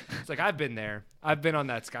 It's like, I've been there. I've been on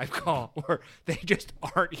that Skype call where they just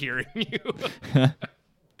aren't hearing you.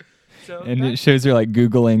 So And it shows her like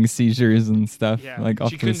Googling seizures and stuff, yeah, like off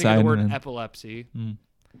she to couldn't the think of side. the word and- epilepsy. Mm.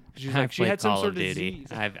 She's I've like, she played had some Call sort of of Duty. disease.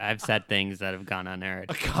 I've said things that have gone unheard.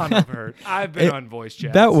 I can't have heard. I've been on voice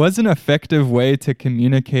chat. That was an effective way to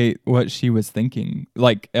communicate what she was thinking,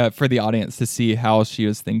 like for the audience to see how she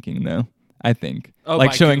was thinking, though. I think. Oh,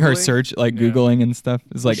 Like by showing her Googling? search, like Yeah. Googling and stuff.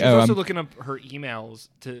 It's like, She was also I'm looking up her emails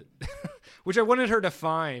to, which I wanted her to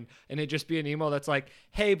find, and it'd just be an email that's like,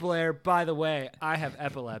 "Hey Blair, by the way, I have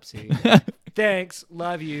epilepsy. Thanks,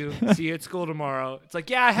 love you. See you at school tomorrow." It's like,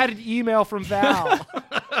 yeah, I had an email from Val.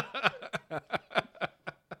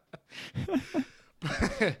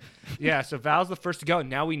 Yeah, so Val's the first to go.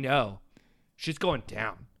 Now we know shit's going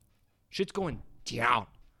down. Shit's going down.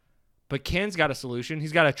 But Ken's got a solution.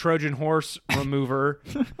 He's got a Trojan horse remover.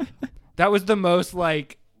 That was the most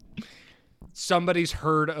like somebody's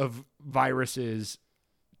heard of viruses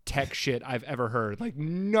tech shit I've ever heard. Like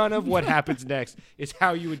none of what happens next is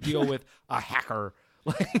how you would deal with a hacker.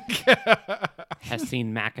 Like Has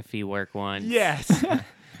seen McAfee work once. yes.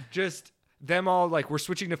 Just them all like we're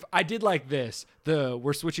switching to I did like this.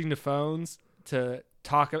 We're switching to phones to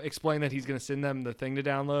explain that he's going to send them the thing to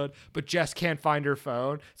download, but Jess can't find her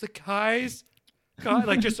phone. It's like, guys,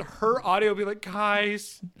 like just her audio be like,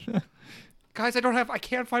 guys, I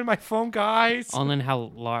can't find my phone, guys. And then how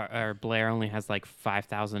Blair only has like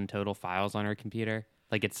 5,000 total files on her computer.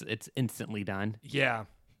 Like it's instantly done. Yeah.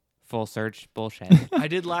 Full search bullshit. I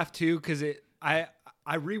did laugh too because I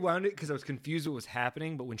rewound it because I was confused what was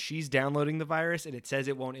happening. But when she's downloading the virus and it says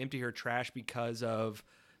it won't empty her trash because of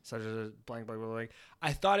such a blank, blank, blank,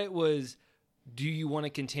 I thought it was, do you want to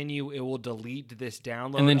continue? It will delete this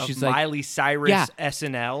download And then of she's like, Miley Cyrus yeah.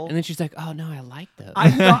 SNL. And then she's like, "Oh no, I like those." I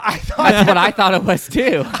thought That's what I thought it was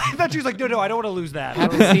too. I thought she was like, no, I don't want to lose that. I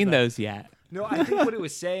haven't seen those yet. No, I think what it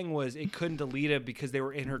was saying was it couldn't delete it because they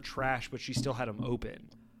were in her trash, but she still had them open.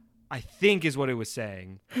 I think is what it was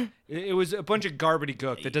saying. It was a bunch of garbity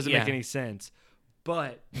gook that doesn't make any sense.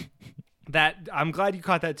 But that I'm glad you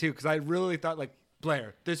caught that too because I really thought like,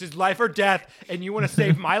 Blair, this is life or death, and you want to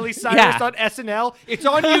save Miley Cyrus on SNL? It's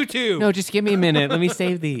on YouTube. No, just give me a minute. Let me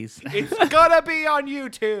save these. It's gonna be on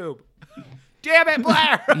YouTube. Damn it,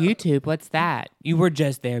 Blair. YouTube, what's that? You were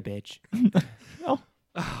just there, bitch.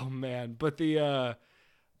 Oh man, but they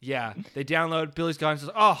download. Billy's gone. Says,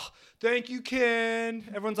 "Oh, thank you, Ken."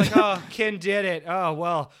 Everyone's like, "Oh, Ken did it. Oh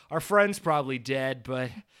well, our friend's probably dead, but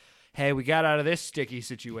hey, we got out of this sticky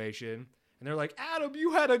situation." And they're like, "Adam,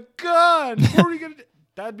 you had a gun. What are you gonna do?"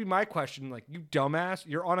 That'd be my question. Like, you dumbass,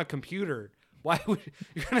 you're on a computer. Why would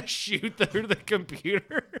you're gonna shoot through the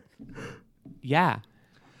computer? Yeah.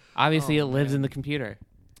 Obviously, it lives in the computer.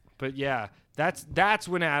 But yeah, that's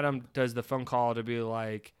when Adam does the phone call to be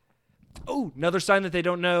like, oh, another sign that they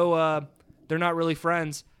don't know they're not really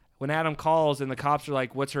friends. When Adam calls and the cops are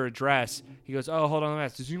like, what's her address? He goes, oh, hold on a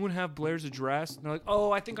minute. Does anyone have Blair's address? And they're like,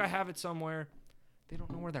 oh, I think I have it somewhere. They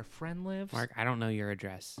don't know where their friend lives. Mark, I don't know your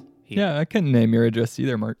address. Here. Yeah, I couldn't name your address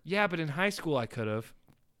either, Mark. Yeah, but in high school I could have.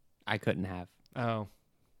 I couldn't have. Oh,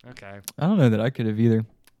 okay. I don't know that I could have either.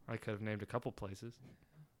 I could have named a couple places.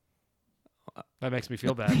 That makes me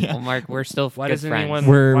feel bad. Well, Mark, we're still Why good doesn't friends. anyone?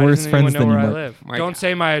 We're why worse doesn't friends anyone know than where you, I Mark. live? Mark, Don't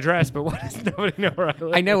say my address, but why does nobody know where I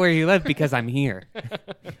live? I know where you live because I'm here.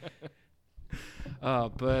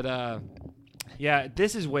 Yeah,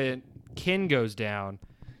 this is when Ken goes down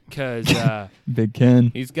because Big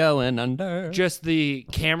Ken. He's going under. just the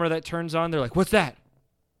camera that turns on, they're like, what's that?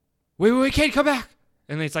 Wait, Ken, come back.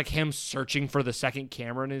 And it's like him searching for the second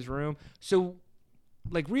camera in his room. So,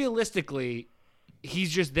 like, realistically,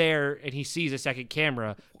 he's just there and he sees a second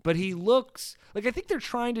camera, but he looks like, I think they're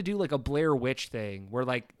trying to do like a Blair Witch thing where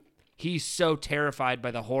like he's so terrified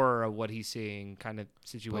by the horror of what he's seeing kind of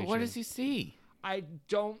situation. But what does he see? I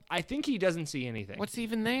think he doesn't see anything. What's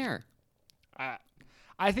even there?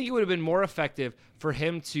 I think it would have been more effective for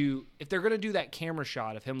him to, if they're going to do that camera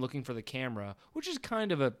shot of him looking for the camera, which is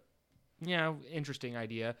kind of a, interesting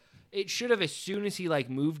idea. It should have, as soon as he like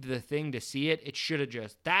moved the thing to see it, it should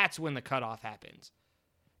have that's when the cutoff happens.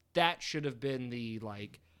 That should have been the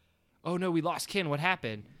like, oh no, we lost Ken. What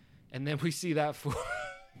happened? And then we see that for,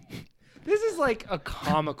 this is like a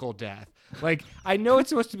comical death. Like, I know it's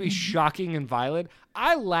supposed to be shocking and violent.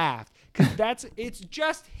 I laughed because it's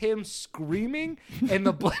just him screaming and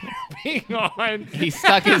the blender being on. He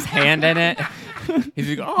stuck his hand in it.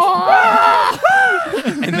 He's like, oh!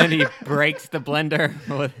 And then he breaks the blender.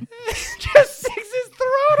 With, just sticks his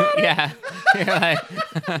throat on it. yeah. You're like,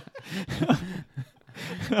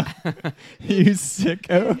 You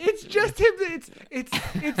sicko. It's just him.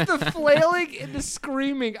 It's the flailing and the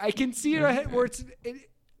screaming. I can see it where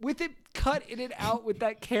with it cut in and out with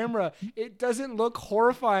that camera. It doesn't look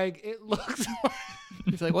horrifying. It looks like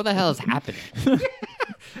he's like, what the hell is happening?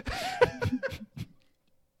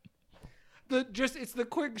 it's the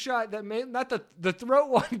quick shot that made not the throat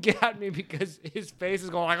one got me because his face is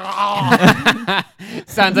going like, oh.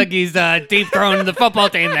 Sounds like he's deep thrown the football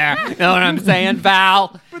team there. Know what I'm saying,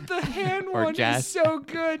 Val? But the hand or one Jess. is so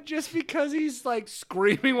good just because he's like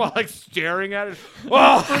screaming while like staring at it.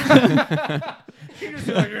 Oh! He's just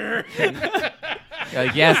like, You're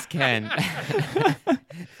like, yes, Ken.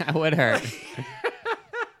 That would hurt.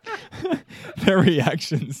 Their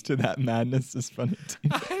reactions to that madness is funny too.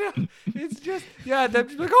 I know. It's just, yeah, them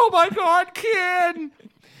just like, oh my God, Ken!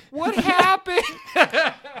 What happened?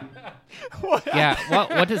 Yeah.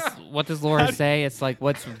 What does Laura say? It's like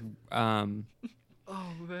what's Oh,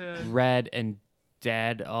 man. red and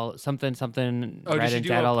dead all something Oh, did red she and do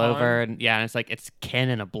dead a all pun? over, and yeah, and it's like it's Ken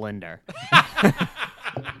in a blender.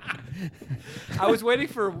 I was waiting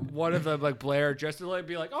for one of them, like Blair, just to like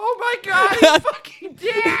be like, "Oh my God, he's fucking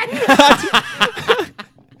dead!"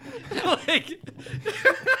 Like,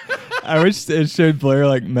 I wish it showed Blair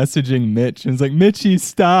like messaging Mitch and it's like, Mitchie,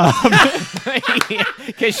 stop.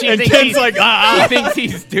 Because she And thinks Ken's he's like, she thinks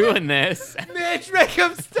he's doing this. Mitch, make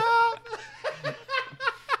him stop.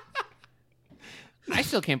 I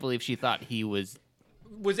still can't believe she thought he was.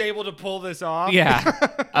 Was able to pull this off. Yeah.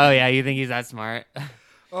 Oh yeah, you think he's that smart?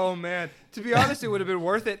 Oh man. To be honest, it would have been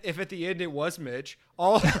worth it if at the end it was Mitch.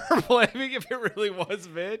 All her blaming if it really was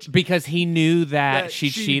Mitch. Because he knew that That she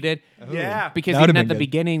she- cheated. Yeah. Because That would've even at been the good.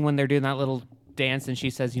 beginning when they're doing that little dance and she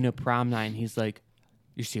says, prom night, and he's like,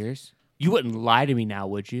 "You're serious? You wouldn't lie to me now,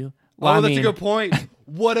 would you?" Well, Oh, I that's a mean, good point.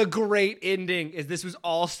 What a great ending! Is this was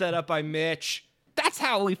all set up by Mitch. That's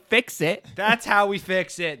how we fix it. That's how we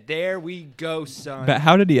fix it. There we go, son. But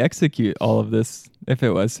how did he execute all of this if it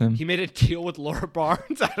was him? He made a deal with Laura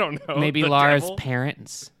Barnes. I don't know. Maybe The Laura's devil?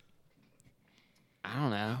 parents. I don't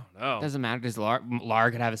know. know. Doesn't matter. Does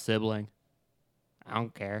Laura could have a sibling. I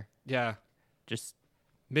don't care. Yeah. Just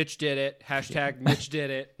Mitch did it. Hashtag Mitch did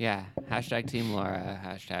it. yeah. Hashtag Team Laura.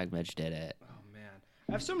 Hashtag Mitch did it. Oh man,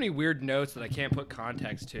 I have so many weird notes that I can't put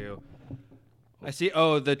context to. I see.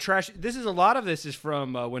 Oh, the trash. This is a lot of this is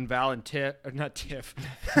from when Val and Tiff, or not Tiff.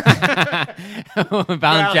 Val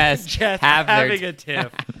and Jess have having their a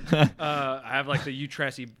tiff. I have like the you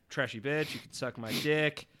trashy bitch. You can suck my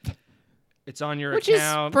dick. It's on your which is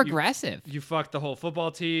account. progressive. You fucked the whole football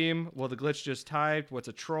team. Well, the glitch just typed. What's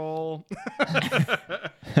a troll?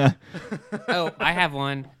 Oh, I have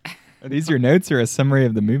one. Are these your notes or a summary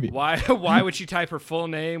of the movie? Why would she type her full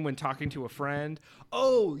name when talking to a friend?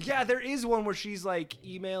 Oh, yeah, there is one where she's like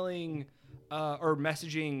emailing or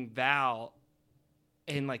messaging Val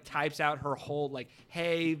and like types out her whole like,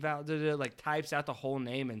 hey Val, like types out the whole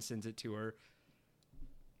name and sends it to her.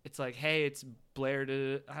 It's like, hey, it's Blair. I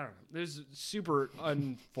don't know. There's super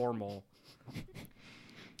informal.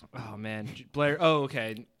 Oh man, Blair. Oh,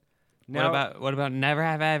 okay. What about never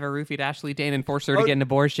have I ever roofied Ashley Dane and forced her to Oh, get an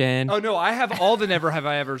abortion? Oh no, I have all the never have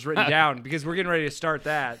I ever's written down because we're getting ready to start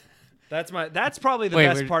that. That's probably the Wait,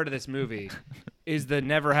 best we're- part of this movie. Is the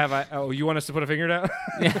never have I? Oh, you want us to put a finger down?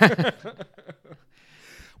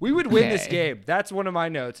 We would win this Okay. game. That's one of my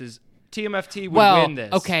notes. Is TMFT would well, win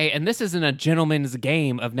this? okay, and this isn't a gentleman's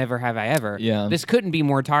game of never have I ever. Yeah. This couldn't be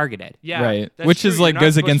more targeted. Yeah, Right. that's Which true. is You're like not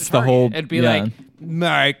goes supposed to against the target whole. it. It'd be yeah. like,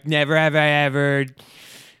 Mark, never have I ever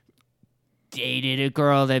dated a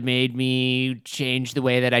girl that made me change the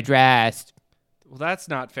way that I dressed. Well, that's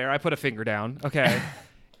not fair. I put a finger down. Okay,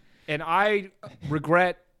 and I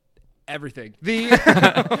regret everything.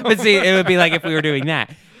 But see, it would be like if we were doing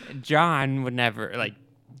that. John would never, like,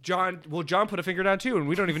 John put a finger down too, and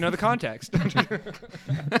we don't even know the context.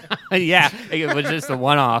 yeah, it was just a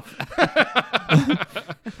one-off.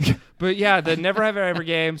 But yeah, the never have I ever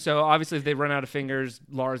game. So obviously, if they run out of fingers,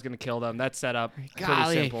 Laura's gonna kill them. That's set up. Pretty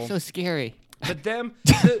Golly, simple. so scary. But them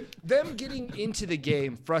getting into the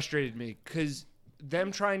game frustrated me because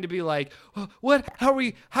them trying to be like, "Oh, what? How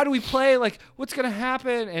do we play? Like, what's gonna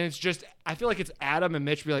happen?" And it's just, I feel like it's Adam and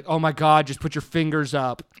Mitch be like, "Oh my God, just put your fingers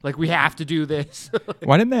up. Like, we have to do this."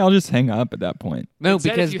 Why didn't they all just hang up at that point? No,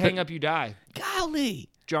 Instead, because if you hang up, you die. golly.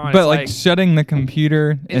 John, But it's like shutting the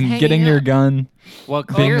computer and hanging getting your up. gun. Well,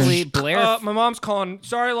 clearly Blair, my mom's calling.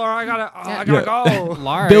 Sorry, Laura, I gotta go.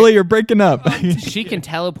 Laura, Billy, you're breaking up. she can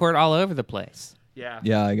teleport all over the place. Yeah,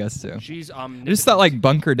 Yeah, I guess so. she's I just thought like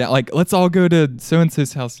bunker down. Like let's all go to so and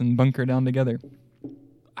so's house and bunker down together.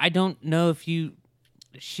 I don't know if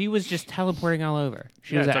she was just teleporting all over.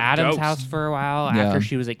 She Yeah, was it's at a Adam's ghost. house for a while Yeah. after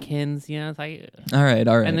she was at Ken's, it's like, All right.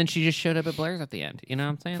 and then she just showed up at Blair's at the end. You know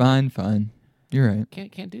what I'm saying? fine. You're right.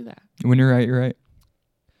 Can't do that. When you're right, you're right.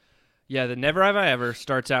 Yeah, the never have I ever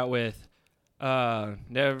starts out with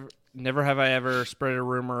never have I ever spread a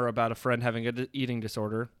rumor about a friend having an eating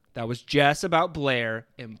disorder. That was Jess about Blair,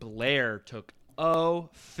 and Blair took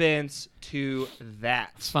offense to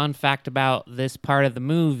that. Fun fact about this part of the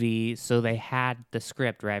movie, so they had the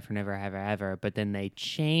script right for Never Have I Ever, but then they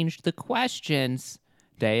changed the questions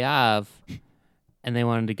day of, and they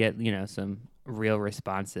wanted to get some real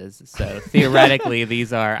responses. So theoretically,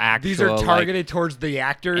 these are actual. These are targeted towards the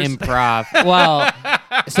actors. Improv. Well,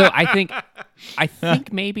 so I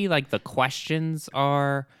think maybe like the questions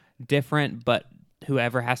are different, but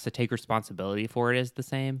whoever has to take responsibility for it is the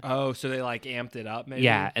same. Oh, so they like amped it up, maybe?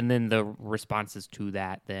 Yeah, and then the responses to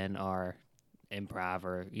that then are improv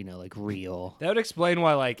or like real. That would explain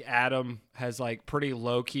why like Adam has like pretty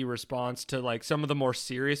low key response to like some of the more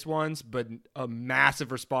serious ones, but a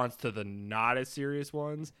massive response to the not as serious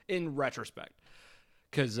ones in retrospect.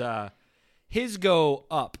 Because his go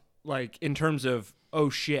up like in terms of oh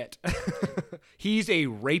shit, he's a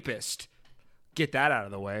rapist. Get that out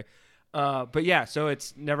of the way. But yeah, so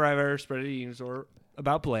it's never have I ever spread a dinosaur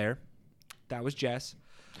about Blair. That was Jess.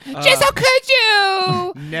 Jess, how could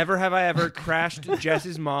you? Never have I ever crashed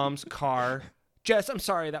Jess's mom's car. Jess, I'm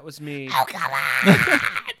sorry, that was me. Oh, come on.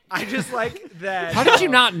 I just like that. How did you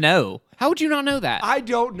not know? How would you not know that? I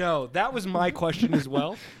don't know. That was my question as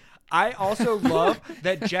well. I also love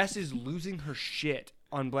that Jess is losing her shit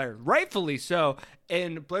on Blair, rightfully so.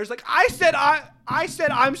 And Blair's like, I said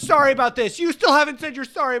I'm sorry about this. You still haven't said you're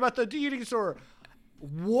sorry about the eating disorder.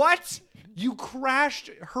 What? You crashed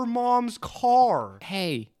her mom's car.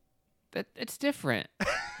 Hey, it's different.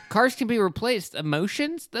 Cars can be replaced.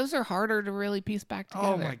 Emotions, those are harder to really piece back together.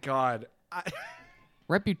 Oh my God.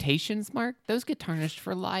 Reputations, Mark, those get tarnished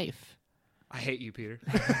for life. I hate you, Peter.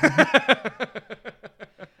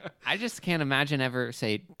 I just can't imagine ever,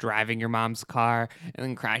 say, driving your mom's car and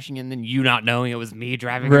then crashing and then you not knowing it was me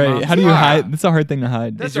driving your mom's car. How do you hide? That's a hard thing to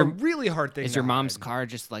hide. That's a really hard thing. Is your mom's car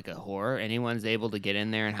just like a horror? Anyone's able to get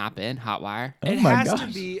in there and hop in, hot wire? Oh It my has to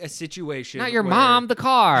gosh. be a situation. Not your where- mom, the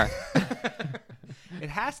car. It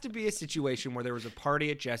has to be a situation where there was a party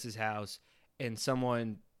at Jess's house and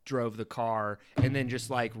someone drove the car and then just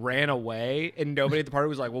like ran away and nobody at the party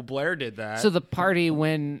was like, well, Blair did that. So the party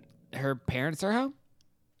when her parents are home?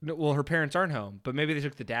 No, well, her parents aren't home, but maybe they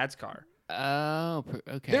took the dad's car. Oh,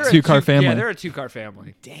 okay. They're a Two-car family. Yeah, they're a two-car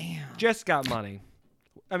family. Damn. Jess got money.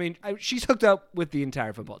 I mean, she's hooked up with the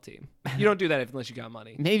entire football team. You don't do that unless you got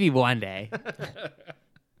money. Maybe one day.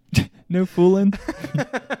 No fooling.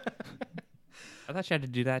 I thought you had to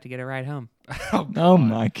do that to get a ride home. Oh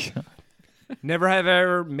my god. Never have I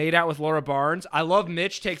ever made out with Laura Barnes. I love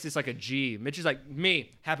Mitch takes this like a G. Mitch is like,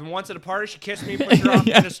 me. Happened once at a party. She kissed me, pushed her off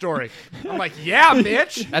in a story. I'm like, yeah,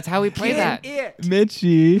 Mitch. That's how we play Get that. it.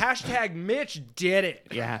 Mitchie. Hashtag Mitch did it.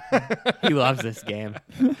 Yeah. He loves this game.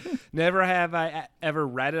 Never have I ever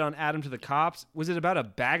ratted on Adam to the cops. Was it about a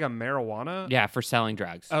bag of marijuana? Yeah, for selling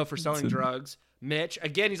drugs. Oh, for selling drugs. Mitch,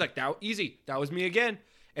 again, he's like, that easy. That was me again.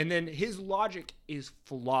 And then his logic is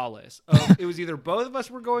flawless. It was either both of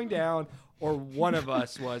us were going down or one of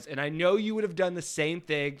us was. And I know you would have done the same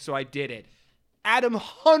thing, so I did it. Adam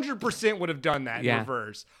 100% would have done that in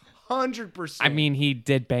reverse. 100%. I mean, he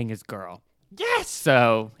did bang his girl. yes.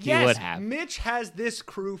 So he Yes. would have. Mitch has this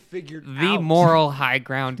crew figured out. The moral high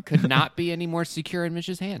ground could not be any more secure in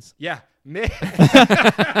Mitch's hands. Yeah. Mitch.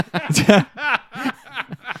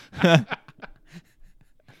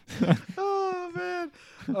 Oh, man.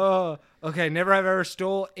 Okay. Never have I ever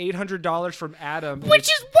stole $800 from Adam. Which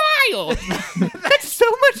is wild. That's so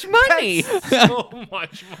much money. so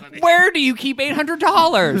much money. Where do you keep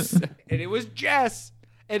 $800? And it was Jess.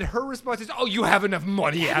 And her response is, oh, you have enough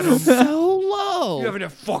money, Adam. So low. You have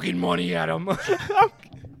enough fucking money, Adam.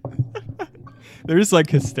 They're just like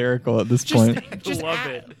hysterical at this point. Just love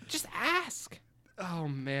it. Just ask. Oh,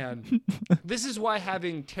 man. This is why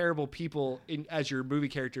having terrible people as your movie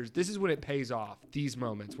characters, this is when it pays off. These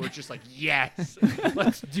moments where it's just like, yes,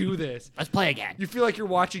 let's do this. Let's play again. You feel like you're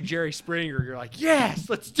watching Jerry Springer. You're like, yes,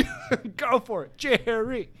 let's do it. Go for it.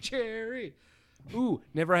 Jerry. Ooh,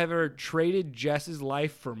 never have ever traded Jess's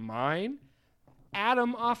life for mine.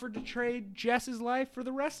 Adam offered to trade Jess's life for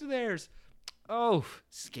the rest of theirs. Oh,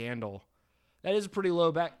 scandal. That is a pretty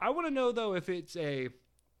low back. I want to know, though, if it's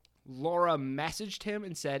Laura messaged him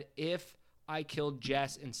and said, if I killed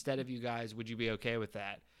Jess instead of you guys, would you be okay with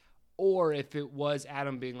that? Or if it was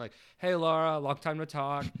Adam being like, hey, Laura, long time to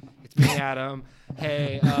talk. It's me, Adam.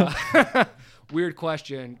 Hey, weird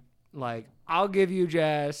question. Like, I'll give you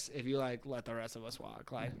Jess if you, like, let the rest of us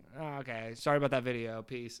walk. Like, oh, okay, sorry about that video.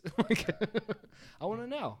 Peace. Like, I want to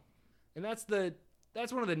know. And that's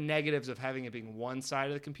one of the negatives of having it being one side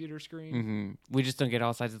of the computer screen. Mm-hmm. We just don't get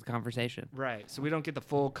all sides of the conversation. Right. So we don't get the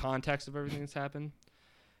full context of everything that's happened.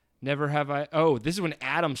 Never have I. Oh, this is when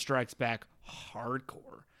Adam strikes back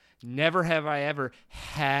hardcore. Never have I ever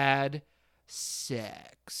had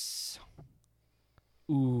sex.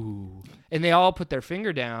 Ooh. And they all put their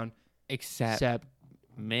finger down Except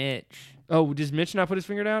Mitch. Oh, does Mitch not put his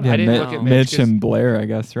finger down? Yeah, I didn't look at Mitch 'cause- and Blair, I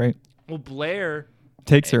guess, right? well, Blair.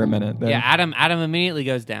 Takes her a minute. Then. Yeah, Adam immediately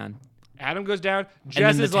goes down. Adam goes down. And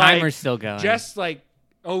Jess then is the timer's like, still going. Jess like,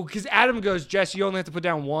 oh, because Adam goes, Jess, you only have to put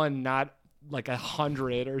down 1, not like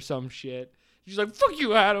 100 or some shit. She's like, fuck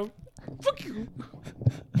you, Adam. Fuck you.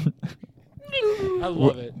 I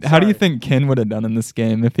love it. How do you Sorry. think Ken would have done in this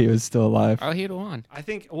game if he was still alive? Oh, he'd have won. I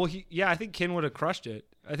think, well, I think Ken would have crushed it.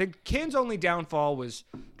 I think Ken's only downfall was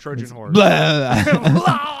Trojan Horse. Blah.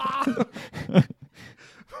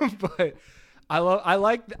 But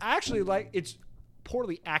I actually like it's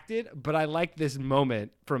poorly acted, but I like this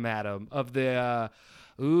moment from Adam of the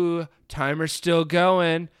ooh, timer's still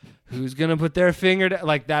going. Who's gonna put their finger down?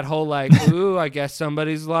 Like that whole like, ooh, I guess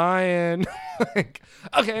somebody's lying. Like,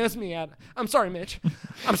 okay, it's me, Adam. I'm sorry, Mitch.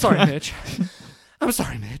 I'm sorry, Mitch. I'm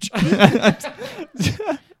sorry, Mitch.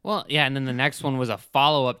 Well, yeah, and then the next one was a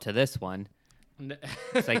follow-up to this one.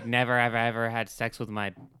 It's like, never have I ever had sex with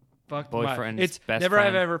my Fucked boyfriend's it's best never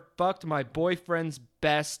friend. have ever fucked my boyfriend's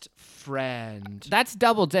best friend. That's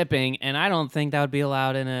double dipping, and I don't think that would be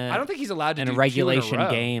allowed in I don't think he's allowed to in do a 2 regulation in a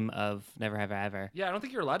row. game of never have I ever. Yeah, I don't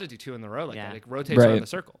think you're allowed to do 2 in a row like Yeah. that. It rotates Right. around the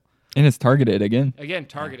circle. And it's targeted again. Again,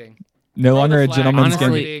 targeting. No Throw longer the a flag. gentleman's game.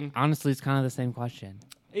 Targeting. Honestly, it's kind of the same question.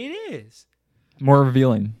 It is. More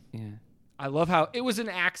revealing. Yeah. I love how it was an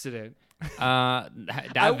accident. That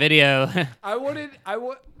video.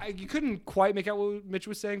 You couldn't quite make out what Mitch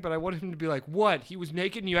was saying, but I wanted him to be like, "What? He was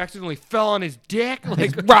naked and you accidentally fell on his dick?"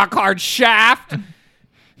 Like, rock hard shaft.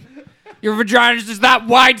 Your vagina's just that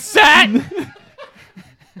wide set.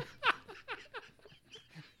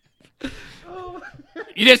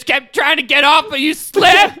 You just kept trying to get off, but you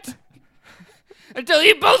slipped until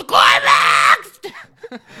you both climaxed.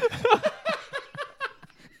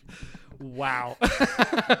 wow.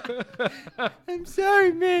 I'm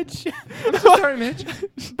sorry, Mitch. I'm so sorry, Mitch.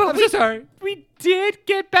 But I'm so sorry. we did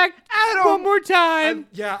get back Adam! one more time.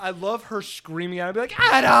 Yeah, I love her screaming at him, be like,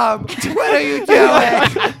 "Adam, what are you doing?"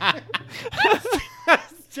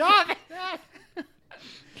 Stop it.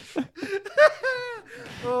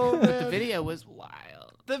 Oh The man. video was wild.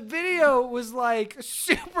 The video was like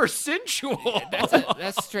super sensual.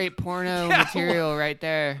 That's straight porno Yeah, material right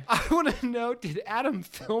there. I want to know, did Adam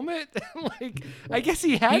film it? Like, I guess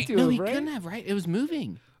he had to, No, he right? couldn't have, right? It was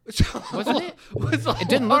moving. So, Wasn't it? Was It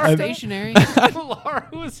didn't look Laura- stationary. Laura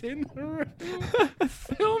was in the room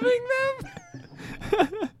filming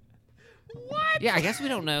them? What? Yeah, I guess we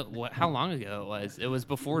don't know how long ago it was. It was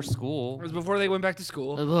before school. It was before they went back to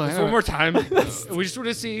school. Oh, Just yeah. one more time. We just want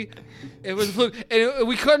to see. It was a fluke. And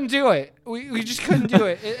we couldn't do it. We just couldn't do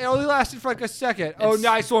it. It only lasted for like a second. Oh,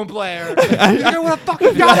 nice one, Blair. You know what a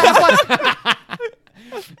fucking dumbass.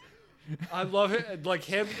 I love it. Like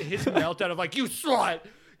his meltdown of like, "You slut."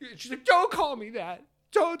 She's like, "Don't call me that.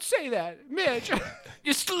 Don't say that, Mitch."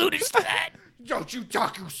 You saluted that. "Don't you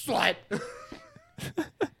talk, you slut."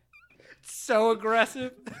 So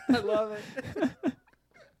aggressive. I love it.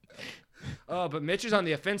 Oh, but Mitch is on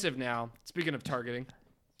the offensive now. Speaking of targeting,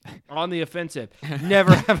 on the offensive.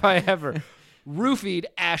 Never have I ever roofied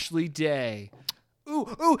Ashley Day.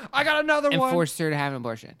 Ooh, I got another And one. forced her to have an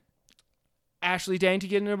abortion. Ashley Day to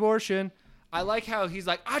get an abortion. I like how he's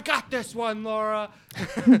like, "I got this one, Laura.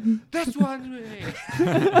 This one's me."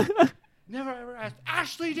 Never ever asked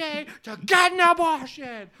Ashley Day to get an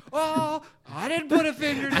abortion. Oh, I didn't put a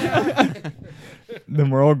finger down. The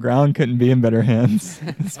moral ground couldn't be in better hands.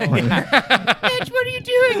 It's funny. Mitch, what are you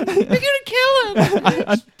doing? You're gonna kill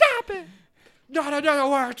him. Stop it. Not another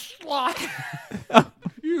word, slut.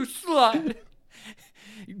 You slut.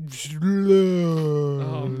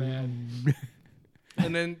 Oh, man.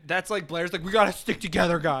 And then that's like Blair's like, "We got to stick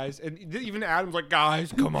together, guys." And even Adam's like,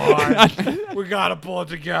 "Guys, come on. We got to pull it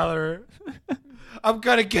together. I'm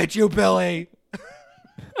going to get you, Billy."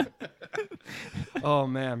 Oh,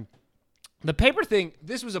 man. The paper thing,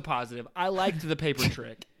 this was a positive. I liked the paper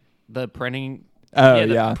trick. The printing. Oh,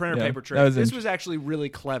 The yeah. printer yeah. paper trick. That was This was actually really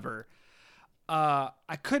clever. I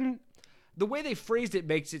couldn't. The way they phrased it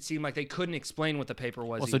makes it seem like they couldn't explain what the paper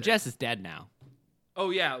was. Well, so either. Jess is dead now. Oh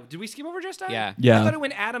yeah, did we skim over Jess dying? Yeah. Yeah. I thought it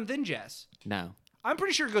went Adam then Jess. No. I'm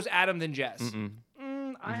pretty sure it goes Adam then Jess.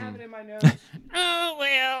 I have it in my notes. Oh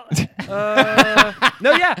well.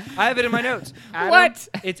 No, yeah, I have it in my notes. Adam, What?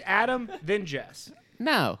 It's Adam then Jess.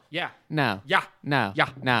 No. Yeah, No. yeah, No. Yeah.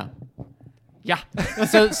 No. yeah.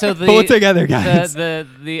 So the Pull it together, guys. the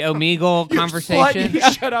Omegle You conversation. slut, you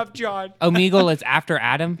shut up, John. Omegle is after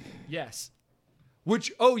Adam. Yes.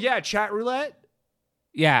 Which? Oh yeah, chat roulette.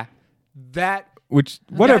 Yeah. That which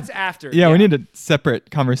That's after. Yeah, we need a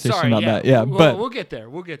separate conversation Sorry, about yeah. that. Yeah, Well, but we'll get there.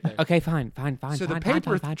 We'll get there. Okay, fine. So the fine,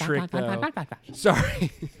 paper fine, trick, fine, though. fine.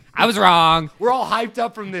 Sorry. I was wrong. We're all hyped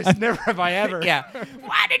up from this. Never have I ever. Yeah.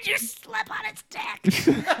 Why did you slip on its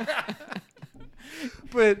dick?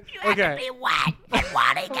 But okay. wet and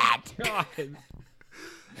wanting it. God.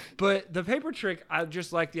 But the paper trick, I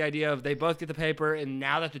just like the idea of they both get the paper, and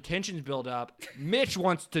now that the tensions build up, Mitch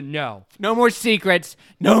wants to know. No more secrets.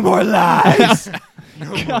 No more lies. No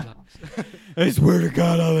more lies. I swear to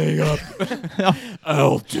God, I'll hang up.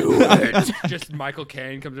 I'll do it. Just Michael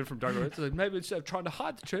Caine comes in from Dark Knight. Like, maybe instead of trying to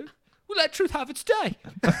hide the truth, we'll let truth have its day.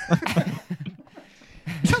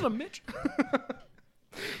 Tell him, Mitch.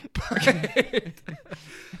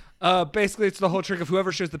 Basically, it's the whole trick of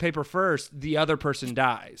whoever shows the paper first, the other person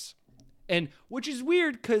dies. And which is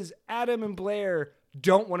weird because Adam and Blair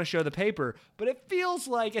don't want to show the paper, but it feels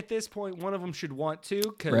like at this point one of them should want to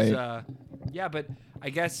because, Right. yeah, but I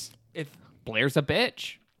guess if Blair's a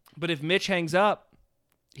bitch. Mitch hangs up,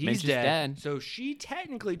 he's Mitch is dead. dead. So she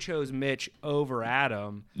technically chose Mitch over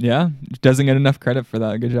Adam. Yeah, doesn't get enough credit for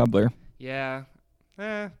that. Good job, Blair. Yeah.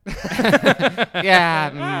 Yeah.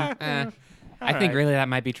 I think right. really that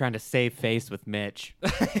might be trying to save face with Mitch.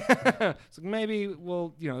 So maybe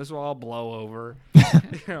we'll, this will all blow over.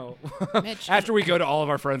 Mitch, After we go to all of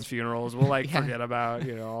our friends' funerals, we'll forget about,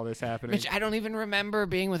 all this happening. Mitch, I don't even remember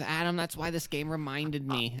being with Adam. That's why this game reminded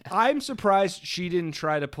me. I'm surprised she didn't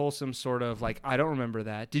try to pull some sort of I don't remember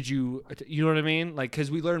that. Did you know what I mean?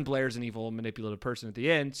 Because we learned Blair's an evil, manipulative person at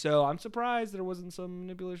the end. So I'm surprised there wasn't some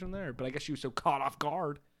manipulation there. But I guess she was so caught off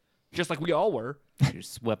guard, just like we all were. You're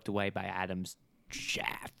swept away by Adam's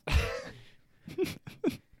shaft.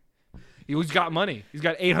 He's got money. He's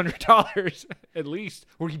got $800 at least,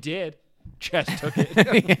 or he did. Jess took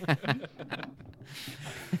it.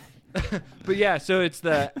 But yeah, so it's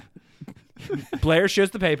Blair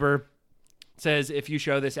shows the paper, says if you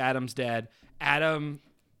show this, Adam's dead. Adam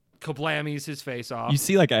kablammies his face off. You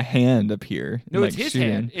see a hand appear. No, it's like, his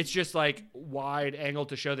shooting. hand. It's just wide angle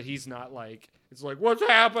to show that he's not it's what's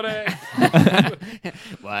happening?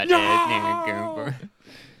 What No!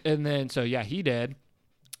 And then, so yeah, he did.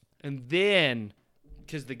 And then,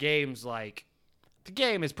 because the game is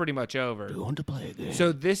pretty much over. want to play a game?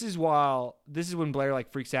 So this is when Blair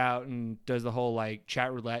freaks out and does the whole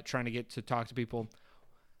chat roulette trying to get to talk to people.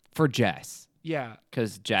 For Jess. Yeah.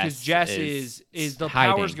 Because Because Jess, is the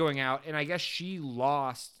hiding. power's going out, and I guess she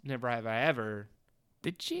lost Never Have I Ever.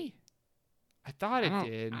 Did she? I thought I it don't,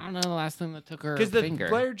 did. I don't know the last thing that took her Because finger.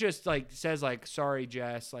 Blair just says sorry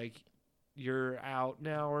Jess, you're out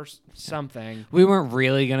now or something. We weren't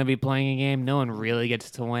really going to be playing a game. No one really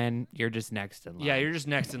gets to win. You're just next in line. Yeah, you're just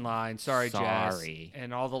next in line. Sorry, Sorry. Jess.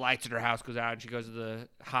 And all the lights at her house goes out, and she goes to the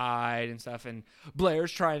hide and stuff. And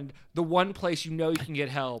Blair's trying the one place you can get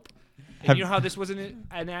help. And you know how this wasn't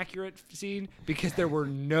an accurate scene? Because there were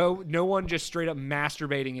no one just straight up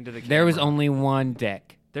masturbating into the camera. There was only one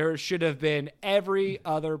dick. There should have been every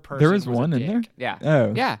other person. There was a one in dick. there? Yeah.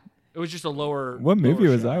 Oh. Yeah. It was just a lower. What movie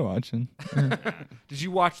lower was shot. I watching? Did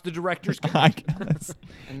you watch the director's cut? I guess.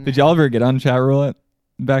 Did y'all ever get on chat roulette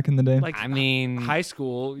back in the day? I mean, high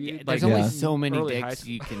school. there's only Yeah. so many early high dicks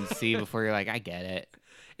school. you can see before you're like, I get it.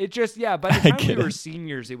 It just by the I time we get were it.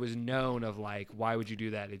 seniors, it was known of why would you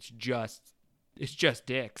do that? It's just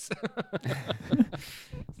dicks.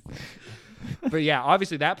 But yeah,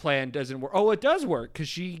 obviously that plan doesn't work. Oh, it does work because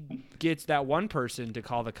she gets that one person to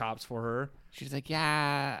call the cops for her. She's like,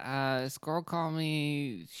 yeah, this girl called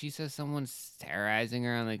me. She says someone's terrorizing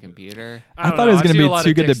her on the computer. I don't thought it know. was I've gonna seen be a lot too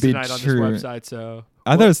of good to dicks be tonight on true. this website, so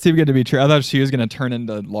I thought it was too good to be true. I thought she was going to turn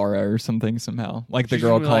into Laura or something somehow. Like the She's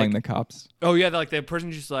girl gonna be calling like- the cops. oh yeah, the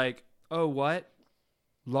person just oh what?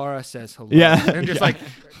 Laura says hello. Yeah, and just yeah.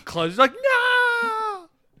 closes no.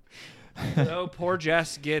 So poor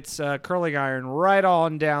Jess gets curling iron right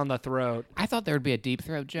on down the throat. I thought there would be a deep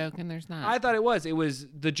throat joke, and there's not. I thought it was.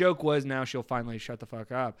 The joke was now she'll finally shut the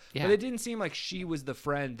fuck up. Yeah. But it didn't seem like she was the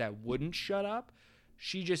friend that wouldn't shut up.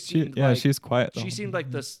 She just seemed She was quiet. she seemed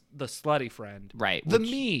like the slutty friend. Right. The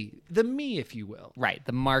which- me, if you will. Right.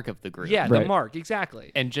 The mark of the group. Yeah, the Right. Mark,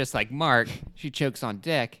 exactly. And just like Mark, she chokes on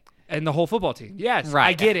dick. And the whole football team. Yes, I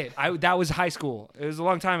Right. get it. That was high school. It was a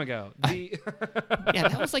long time ago. Yeah,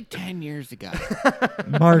 that was like 10 years ago.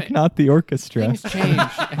 Mark, not the orchestra. Things change.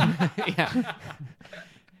 Yeah.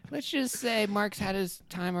 Let's just say Mark's had his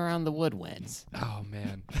time around the woodwinds. Oh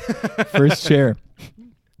man. First chair.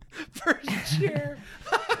 First year.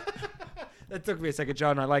 That took me a second,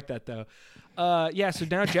 John. I like that though. Yeah. So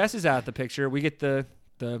now Jess is out of the picture. We get the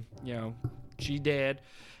she dead,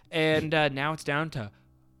 and now it's down to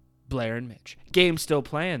Blair and Mitch. Game's still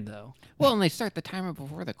playing though. Well, and they start the timer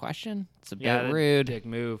before the question. It's a bit that rude. dick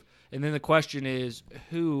move. And then the question is,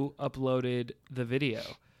 who uploaded the video?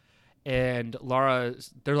 And Laura,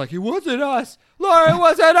 they're like, it wasn't us. Laura, it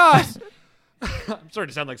wasn't us. I'm starting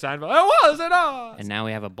to sound like Seinfeld. It wasn't us. And now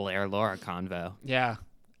we have a Blair Laura convo. Yeah.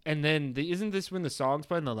 And then isn't this when the song's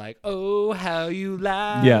playing? They're like, oh, how you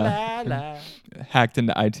lie, Yeah. lie, lie. Hacked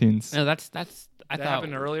into iTunes. No, that's I That thought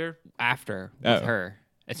happened earlier. after with Oh. her.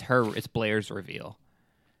 It's Blair's reveal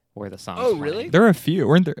where the song. Oh, really? There are a few,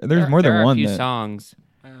 weren't there? There's more there than are one. a few that- songs,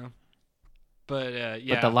 But yeah.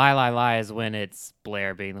 but the lie lie lie is when it's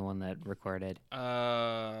Blair being the one that recorded.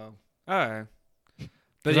 All right.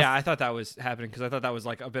 But yeah, I thought that was happening because I thought that was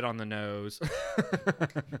like a bit on the nose.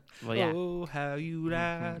 Well, yeah. Oh, how you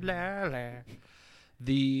lie, lie,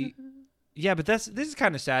 lie. Yeah, but this is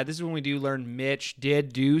kind of sad. This is when we do learn Mitch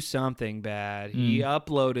did do something bad. He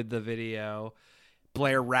uploaded the video.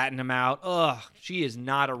 Blair ratting him out. Ugh, she is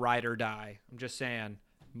not a ride or die. I'm just saying.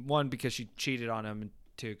 One, because she cheated on him, and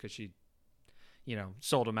two, because she,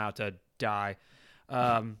 sold him out to die.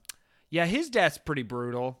 Yeah, his death's pretty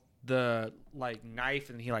brutal. The knife,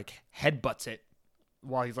 and he headbutts it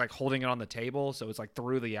while he's holding it on the table, so it's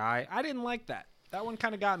through the eye. I didn't like that. That one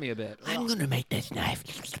kind of got me a bit. I'm gonna make this knife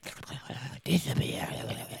disappear.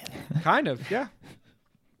 Kind of, yeah.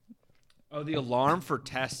 Oh, the alarm for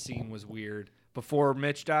Tess scene was weird. Before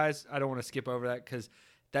Mitch dies, I don't want to skip over that because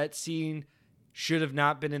that scene should have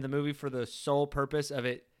not been in the movie for the sole purpose of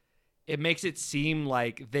it. It makes it seem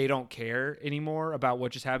like they don't care anymore about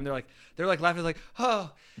what just happened. They're laughing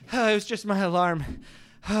oh, it was just my alarm.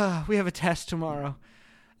 We have a test tomorrow.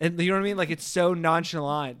 And you know what I mean? It's so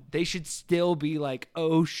nonchalant. They should still be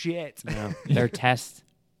oh shit. No, their test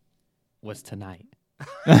was tonight.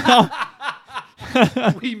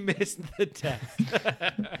 We missed the test.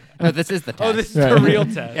 No, this is the test. Oh, this is the real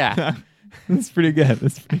test. Yeah, That's pretty good.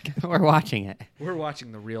 That's pretty good. we're watching it. We're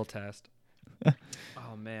watching the real test.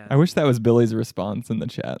 Oh man. I wish that was Billy's response in the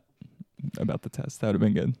chat about the test. That would have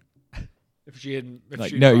been good. If she hadn't,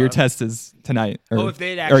 No, your test is tonight. Or, if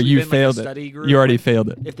they'd or actually you been failed a it. study group, You already failed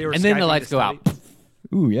it. if they were, And then the Skyping lights go out. study,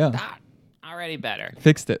 Ooh, yeah. Ah, already better.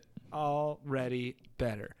 Fixed it. already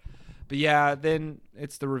better. But yeah, then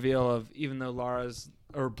it's the reveal of even though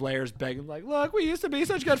Blair's begging, look, we used to be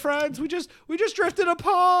such good friends. We just drifted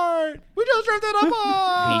apart. We just drifted We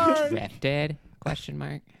apart. drifted? Question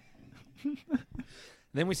mark.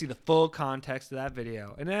 Then we see the full context of that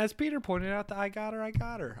video. And as Peter pointed out, I got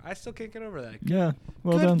her. I still can't get over that. Yeah.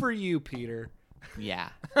 Well Good done. for you, Peter. Yeah.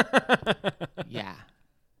 Yeah.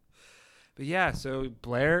 But yeah, so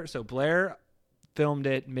Blair filmed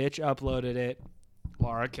it. Mitch uploaded it.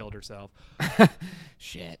 Laura killed herself.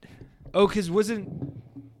 Shit. Oh, because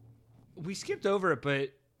we skipped over it,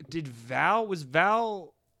 but Val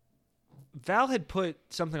had put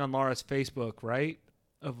something on Laura's Facebook, right?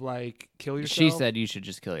 Of kill yourself. She said you should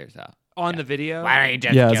just kill yourself. on the video. Why don't you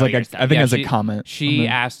just Yeah, kill it's like yourself? I think Yeah, as a she- comment. She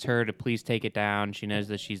asked her to please take it down. She knows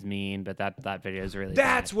that she's mean, but that video is really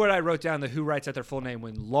That's bad. what I wrote down. The who writes out their full name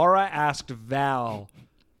when Laura asked Val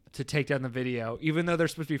to take down the video, even though they're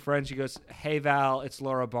supposed to be friends. She goes, "Hey Val, it's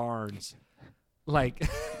Laura Barnes." Like,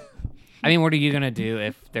 I mean, what are you gonna do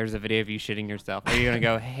if there's a video of you shitting yourself? Are you gonna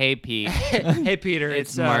go, "Hey Pete"? hey Peter,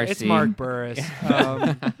 it's Marcy. Mark Burris.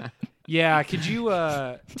 Yeah, could you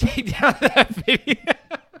take down that video?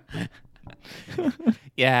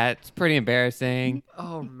 Yeah, it's pretty embarrassing.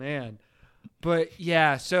 Oh man. But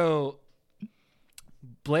yeah, so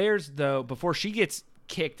Blair's though, before she gets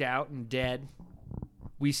kicked out and dead,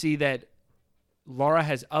 we see that Laura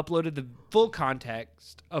has uploaded the full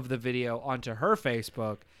context of the video onto her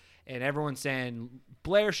Facebook, and everyone's saying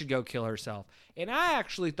Blair should go kill herself. And I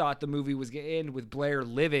actually thought the movie was going to end with Blair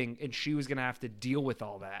living and she was going to have to deal with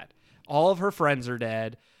all that. All of her friends are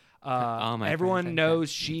dead. All my Everyone friends are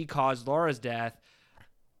knows she caused Laura's death.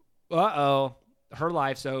 Uh-oh. Her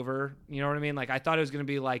life's over. You know what I mean? Like, I thought it was going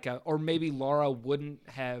to be like or maybe Laura wouldn't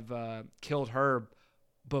have killed her,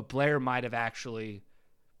 but Blair might have actually.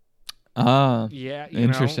 Ah, Yeah.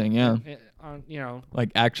 interesting. Yeah. You know.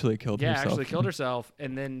 Like actually killed Yeah, herself. actually killed herself,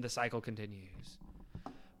 and then the cycle continues.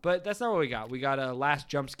 But that's not what we got. We got a last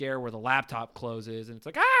jump scare where the laptop closes, and it's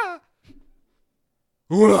like, ah!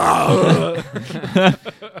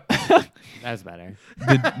 That's better.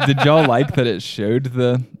 did y'all like that it showed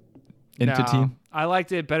the entity? No, I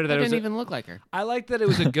liked it better That that it was. didn't even look like her. I liked that it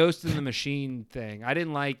was a ghost in the machine thing. I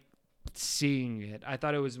didn't like seeing it. I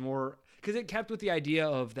thought it was more because it kept with the idea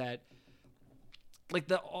of that. Like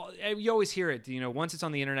you always hear it, once it's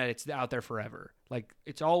on the internet, it's out there forever. Like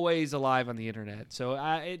it's always alive on the internet. So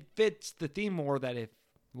it fits the theme more that if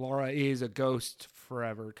Laura is a ghost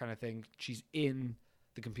forever kind of thing. She's in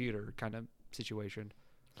the computer kind of situation.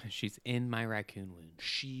 She's in my raccoon wound.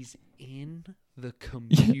 She's in the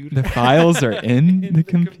computer. The files are in the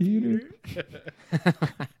computer.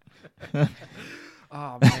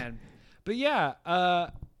 Oh man. But yeah,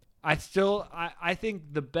 I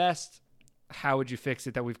think the best how would you fix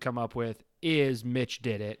it that we've come up with is Mitch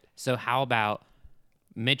did it. So how about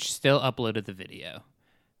Mitch still uploaded the video,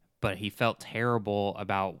 but he felt terrible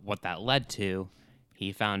about what that led to.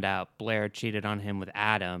 He found out Blair cheated on him with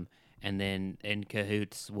Adam, and then in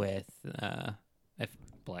cahoots with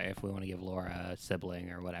if we want to give Laura a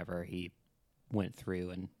sibling or whatever, he went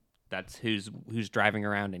through, and that's who's driving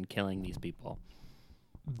around and killing these people.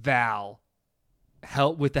 Val.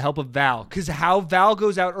 With the help of Val. Because how Val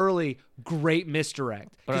goes out early, great misdirect.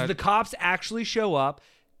 Because the cops actually show up.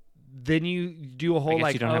 Then you do a whole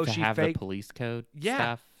you don't have to she have fake. the police code Yeah.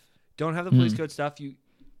 stuff. Don't have the police code stuff.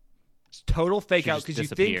 It's total fake She out just because you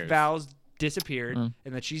think disappears. Val's disappeared and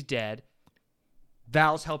that she's dead.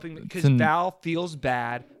 Val's helping because It's Val feels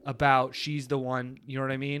bad about she's the one. You know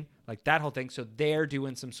what I mean? Like that whole thing. So they're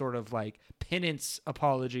doing some sort of like penance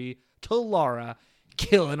apology to Laura,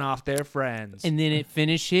 killing off their friends. And then it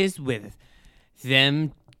finishes with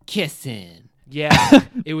them kissing. Yeah,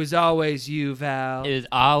 it was always you, Val. It was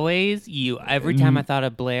always you. Every time I thought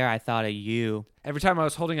of Blair, I thought of you. Every time I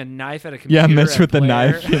was holding a knife at a computer. Yeah, Mitch at with the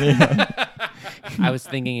Blair. knife. Yeah. I was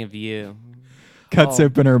thinking of you. Cuts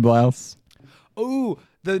open her blouse. Ooh,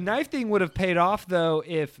 the knife thing would have paid off though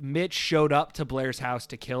if Mitch showed up to Blair's house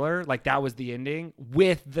to kill her. Like that was the ending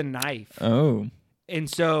with the knife. Oh. And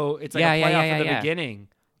so it's like Yeah, a yeah, playoff yeah, for the yeah. beginning.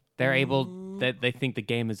 They're able that they think the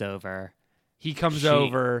game is over. He comes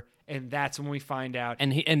over, and that's when we find out.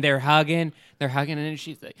 And they're hugging, and then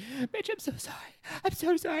she's like, "Bitch, I'm so sorry. I'm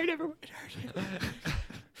so sorry. I never wanted to hurt you."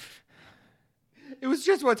 It was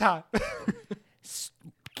just one time.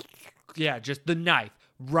 Yeah, just the knife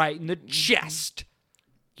right in the chest.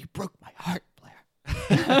 You broke my heart,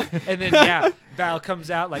 Blair. And then yeah, Val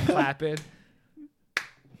comes out like clapping.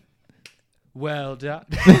 Well done.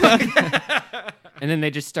 And then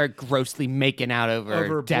they just start grossly making out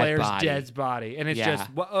over dead Blair's body. dead's body, and it's Yeah. just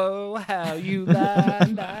whoa, how you lie,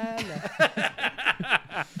 lie,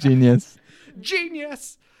 lie. Genius.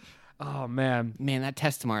 Genius. Oh man. Man, that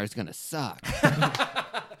test tomorrow is gonna suck.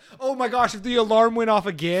 Oh my gosh, if the alarm went off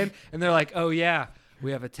again and they're like, oh yeah,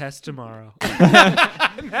 we have a test tomorrow.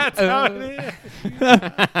 And that's how it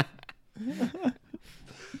is.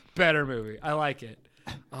 Better movie. I like it.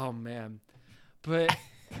 Oh man. But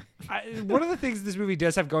one of the things this movie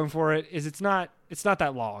does have going for it is it's not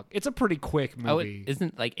that long. It's a pretty quick Oh, movie. it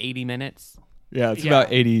isn't like 80 minutes. Yeah, it's Yeah.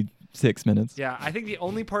 about 86 minutes. Yeah, I think the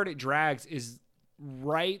only part it drags is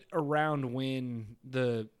right around when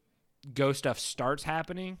the ghost stuff starts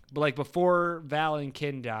happening. But like before Val and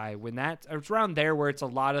Ken die, it's around there where it's a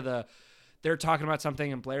lot of they're talking about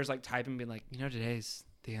something and Blair's like typing, being like, today's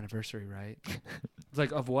the anniversary, right? It's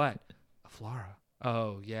like, of what? Of Laura.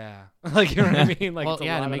 Oh yeah. Like, you know what I mean? Like, Well, it's a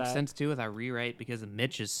yeah, lot it of makes that. sense too with our rewrite because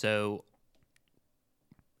Mitch is so.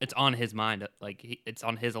 It's on his mind, like it's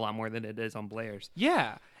on his a lot more than it is on Blair's.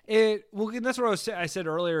 Yeah. And that's what I said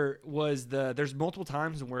earlier was there's multiple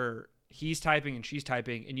times where he's typing and she's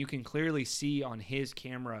typing and you can clearly see on his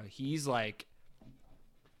camera he's like,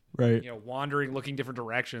 Right. wandering, looking different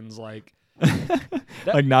directions, like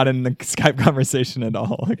Like not in the Skype conversation at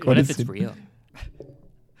all. Like What if is it's he- real?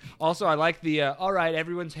 Also, I like the all right,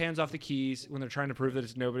 everyone's hands off the keys when they're trying to prove that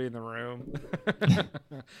it's nobody in the room.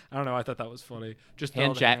 I don't know. I thought that was funny. Just Hand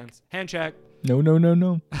held check. hands. Hand check. No. no, no,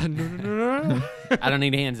 no. I don't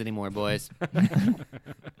need hands anymore, boys.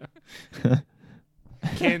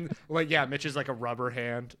 Mitch is like a rubber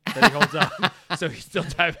hand that he holds up, so he's still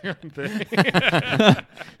typing on the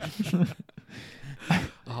thing.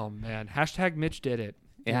 Oh man! Hashtag Mitch did it.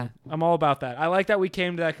 Yeah. I'm all about that. I like that we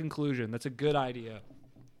came to that conclusion. That's a good idea.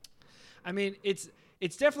 I mean, it's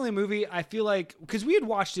definitely a movie. I feel like because we had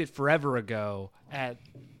watched it forever ago at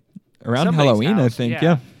Around somebody's Halloween, I house, think.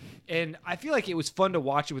 Yeah. And I feel like it was fun to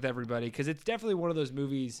watch it with everybody because it's definitely one of those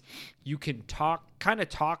movies you can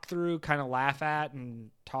talk through, kind of laugh at and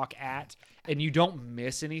talk at, and you don't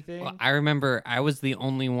miss anything. Well, I remember I was the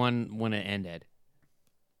only one when it ended.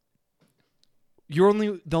 You're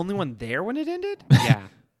the only one there when it ended? Yeah.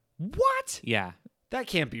 What? Yeah. That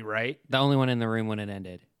can't be right. The only one in the room when it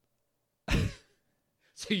ended.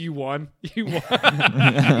 So you won? You won.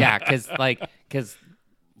 Yeah, because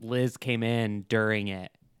Liz came in during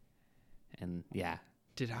it. And yeah.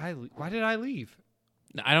 Why did I leave?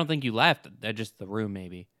 I don't think you left. Just the room,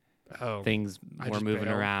 maybe. Oh. Things I were just moving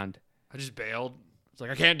bailed. around. I just bailed. It's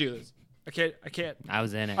like, I can't do this. I can't. I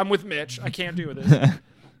was in it. I'm with Mitch. I can't do this. I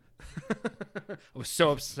was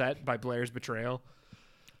so upset by Blair's betrayal.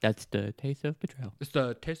 That's the taste of betrayal. It's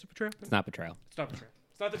the taste of betrayal. It's not betrayal. It's not betrayal.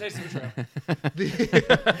 It's not the taste of betrayal.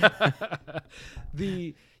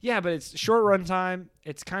 But it's short runtime.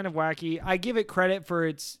 It's kind of wacky. I give it credit for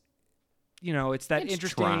its, it's that It's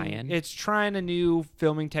interesting. trying. It's trying a new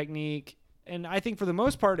filming technique, and I think for the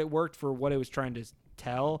most part it worked for what it was trying to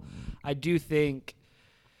tell. I think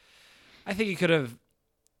it could have.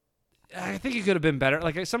 I think it could have been better.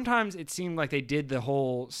 Like sometimes it seemed like they did the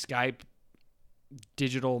whole Skype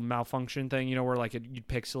digital malfunction thing, where like you'd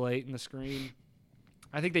pixelate in the screen.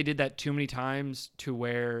 I think they did that too many times to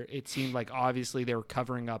where it seemed like obviously they were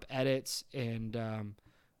covering up edits and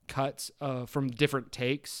cuts from different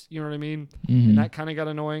takes. You know what I mean? Mhm. And that kind of got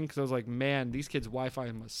annoying because I was like, man, these kids'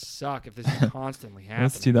 Wi-Fi must suck if this is constantly happening.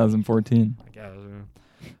 That's 2014. I guess.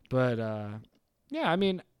 But yeah, I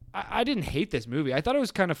mean, I didn't hate this movie. I thought it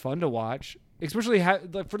was kind of fun to watch, especially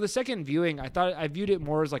for the second viewing. I viewed it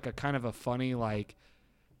more as like a kind of a funny, like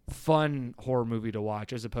fun horror movie to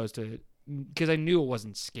watch as opposed to because I knew it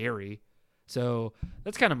wasn't scary. So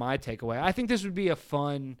that's kind of my takeaway. I think this would be a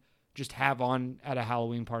fun just have on at a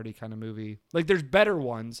Halloween party kind of movie. Like there's better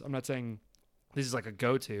ones. I'm not saying this is like a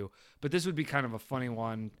go-to, but this would be kind of a funny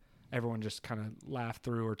one. Everyone just kind of laugh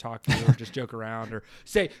through or talk through or just joke around or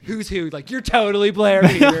say who's who. Like, you're totally Blair,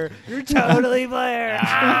 Peter. You're totally Blair.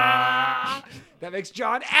 Ah! That makes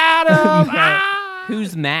John Adam. Ah!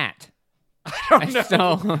 Who's Matt? I don't know.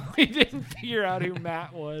 So, We didn't figure out who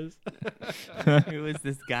Matt was. who is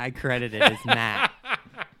this guy credited as Matt?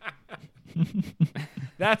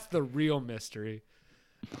 That's the real mystery.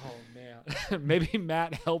 Oh, man. Maybe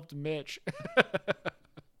Matt helped Mitch.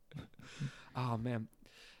 Oh, man.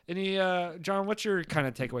 Any, John, what's your kind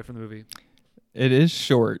of takeaway from the movie? It is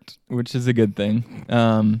short, which is a good thing.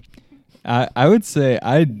 I would say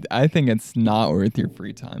I think it's not worth your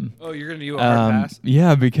free time. Oh, you're going to do a hard pass?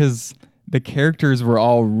 Yeah, because the characters were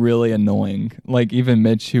all really annoying. Like even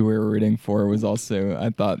Mitch, who we were rooting for, was also, I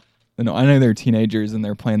thought, I know they're teenagers and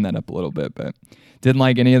they're playing that up a little bit, but didn't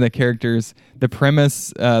like any of the characters. The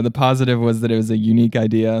premise, the positive was that it was a unique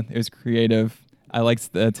idea. It was creative. I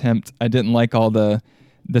liked the attempt. I didn't like all the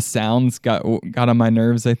sounds got on my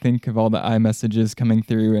nerves, I think, of all the iMessages coming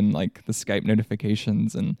through and like the Skype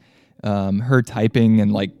notifications and her typing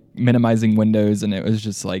and like minimizing windows, and it was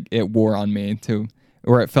just like it wore on me to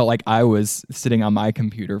where it felt like I was sitting on my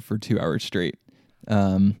computer for 2 hours straight.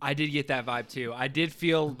 I did get that vibe too. I did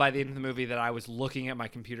feel by the end of the movie that I was looking at my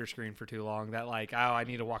computer screen for too long. That like, oh, I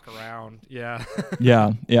need to walk around. Yeah.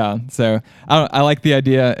 yeah. So I like the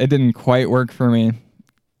idea. It didn't quite work for me.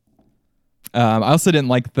 I also didn't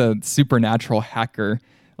like the supernatural hacker.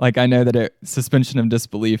 Like I know that it suspension of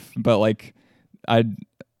disbelief, but like I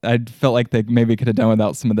felt like they maybe could have done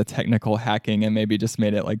without some of the technical hacking and maybe just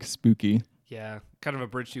made it like spooky. Yeah. Kind of a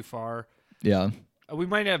bridge too far. Yeah. We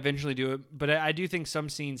might eventually do it, but I do think some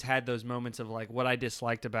scenes had those moments of like what I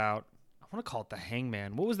disliked about, I want to call it The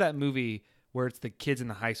Hangman. What was that movie where it's the kids in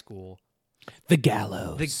the high school? The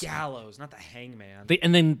Gallows. The Gallows, not The Hangman.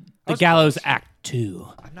 And then I The was Gallows close. Act 2.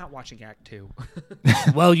 I'm not watching Act 2.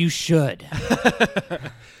 Well, you should.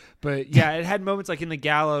 But yeah, it had moments like in The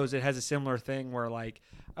Gallows, it has a similar thing where like,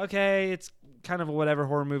 okay, it's kind of a whatever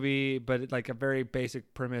horror movie, but it, like a very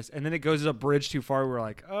basic premise. And then it goes a bridge too far. We're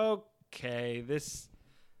like, okay,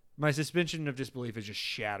 my suspension of disbelief is just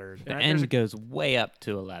shattered. The And end goes way up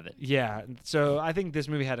to 11. yeah. So I think this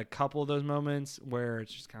movie had a couple of those moments where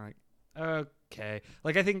it's just kind of like, okay.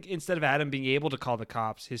 Like I think instead of Adam being able to call the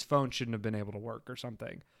cops, his phone shouldn't have been able to work or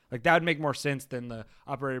something. Like that would make more sense than the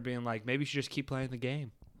operator being like, maybe you should just keep playing the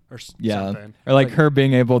game or something. Or like her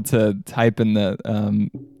being able to type in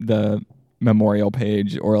the memorial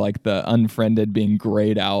page, or like the unfriended being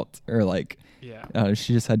grayed out, or like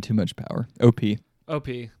she just had too much power. OP.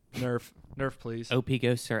 Nerf, please. OP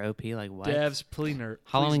ghosts are OP, like what? Devs, please nerf.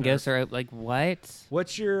 Halloween please ghosts nerf. are like what?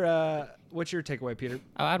 What's your takeaway, Peter?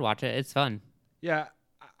 Oh, I'd watch it. It's fun. Yeah,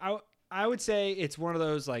 I would say it's one of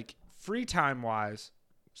those like free time wise.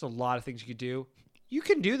 There's a lot of things you could do. You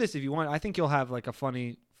can do this if you want. I think you'll have like a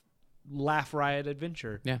funny laugh riot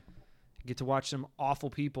adventure. Yeah. You get to watch some awful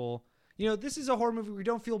people. This is a horror movie where you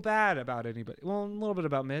don't feel bad about anybody. Well, a little bit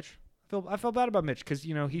about Mitch. I felt bad about Mitch because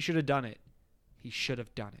he should have done it. He should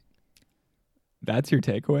have done it. That's your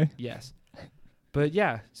takeaway? Yes. But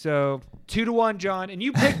yeah, so 2-1, John, and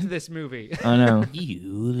you picked this movie. I know. You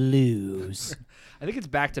lose. I think it's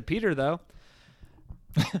back to Peter though.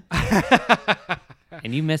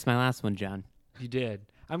 And you missed my last one, John. You did.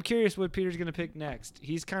 I'm curious what Peter's going to pick next.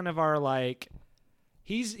 He's kind of our like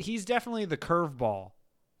he's definitely the curveball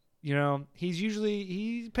You know, he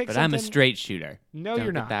picks But something. I'm a straight shooter. No, Don't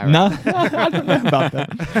you're get not. that right. No, I don't know about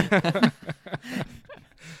that.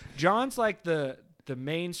 John's like the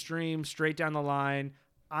mainstream, straight down the line.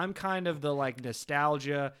 I'm kind of the like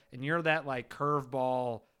nostalgia, and you're that like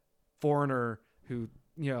curveball foreigner who,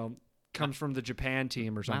 you know, comes from the Japan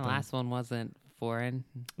team or My something. last one wasn't foreign.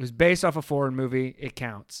 It was based off a foreign movie. It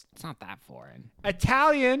counts. It's not that foreign.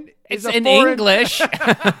 Italian is It's a in foreign. English.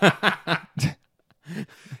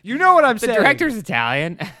 You know what I'm The saying. director's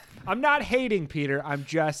Italian. I'm not hating, Peter. I'm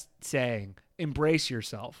just saying, embrace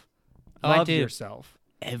yourself. Oh, I Love do. yourself.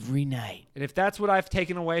 Every night. And if that's what I've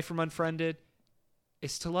taken away from Unfriended,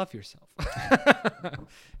 it's to love yourself.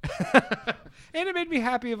 And it made me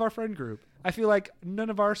happy of our friend group. I feel like none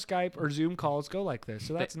of our Skype or Zoom calls go like this,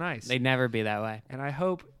 so that's nice. They'd never be that way. And I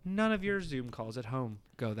hope none of your Zoom calls at home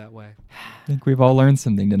go that way. I think we've all learned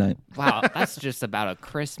something tonight. Wow, that's just about a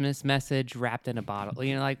Christmas message wrapped in a bottle.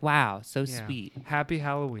 You know, like, wow, so Yeah. sweet. Happy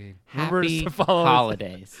Halloween. Remember Happy to follow us.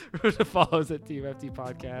 holidays. Remember to follow us at TMFT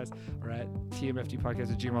Podcast or at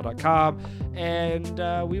tmftpodcast@gmail.com.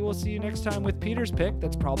 And we will see you next time with Peter's pick.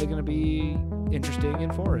 That's probably going to be interesting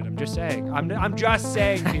and foreign. I'm just saying. I'm just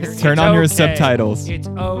saying, Peter. Turn It's on your okay. subtitles. It's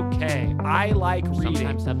okay. I like reading.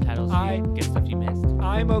 Sometimes subtitles I- you get stuff you missed.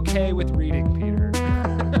 I'm okay with reading, Peter.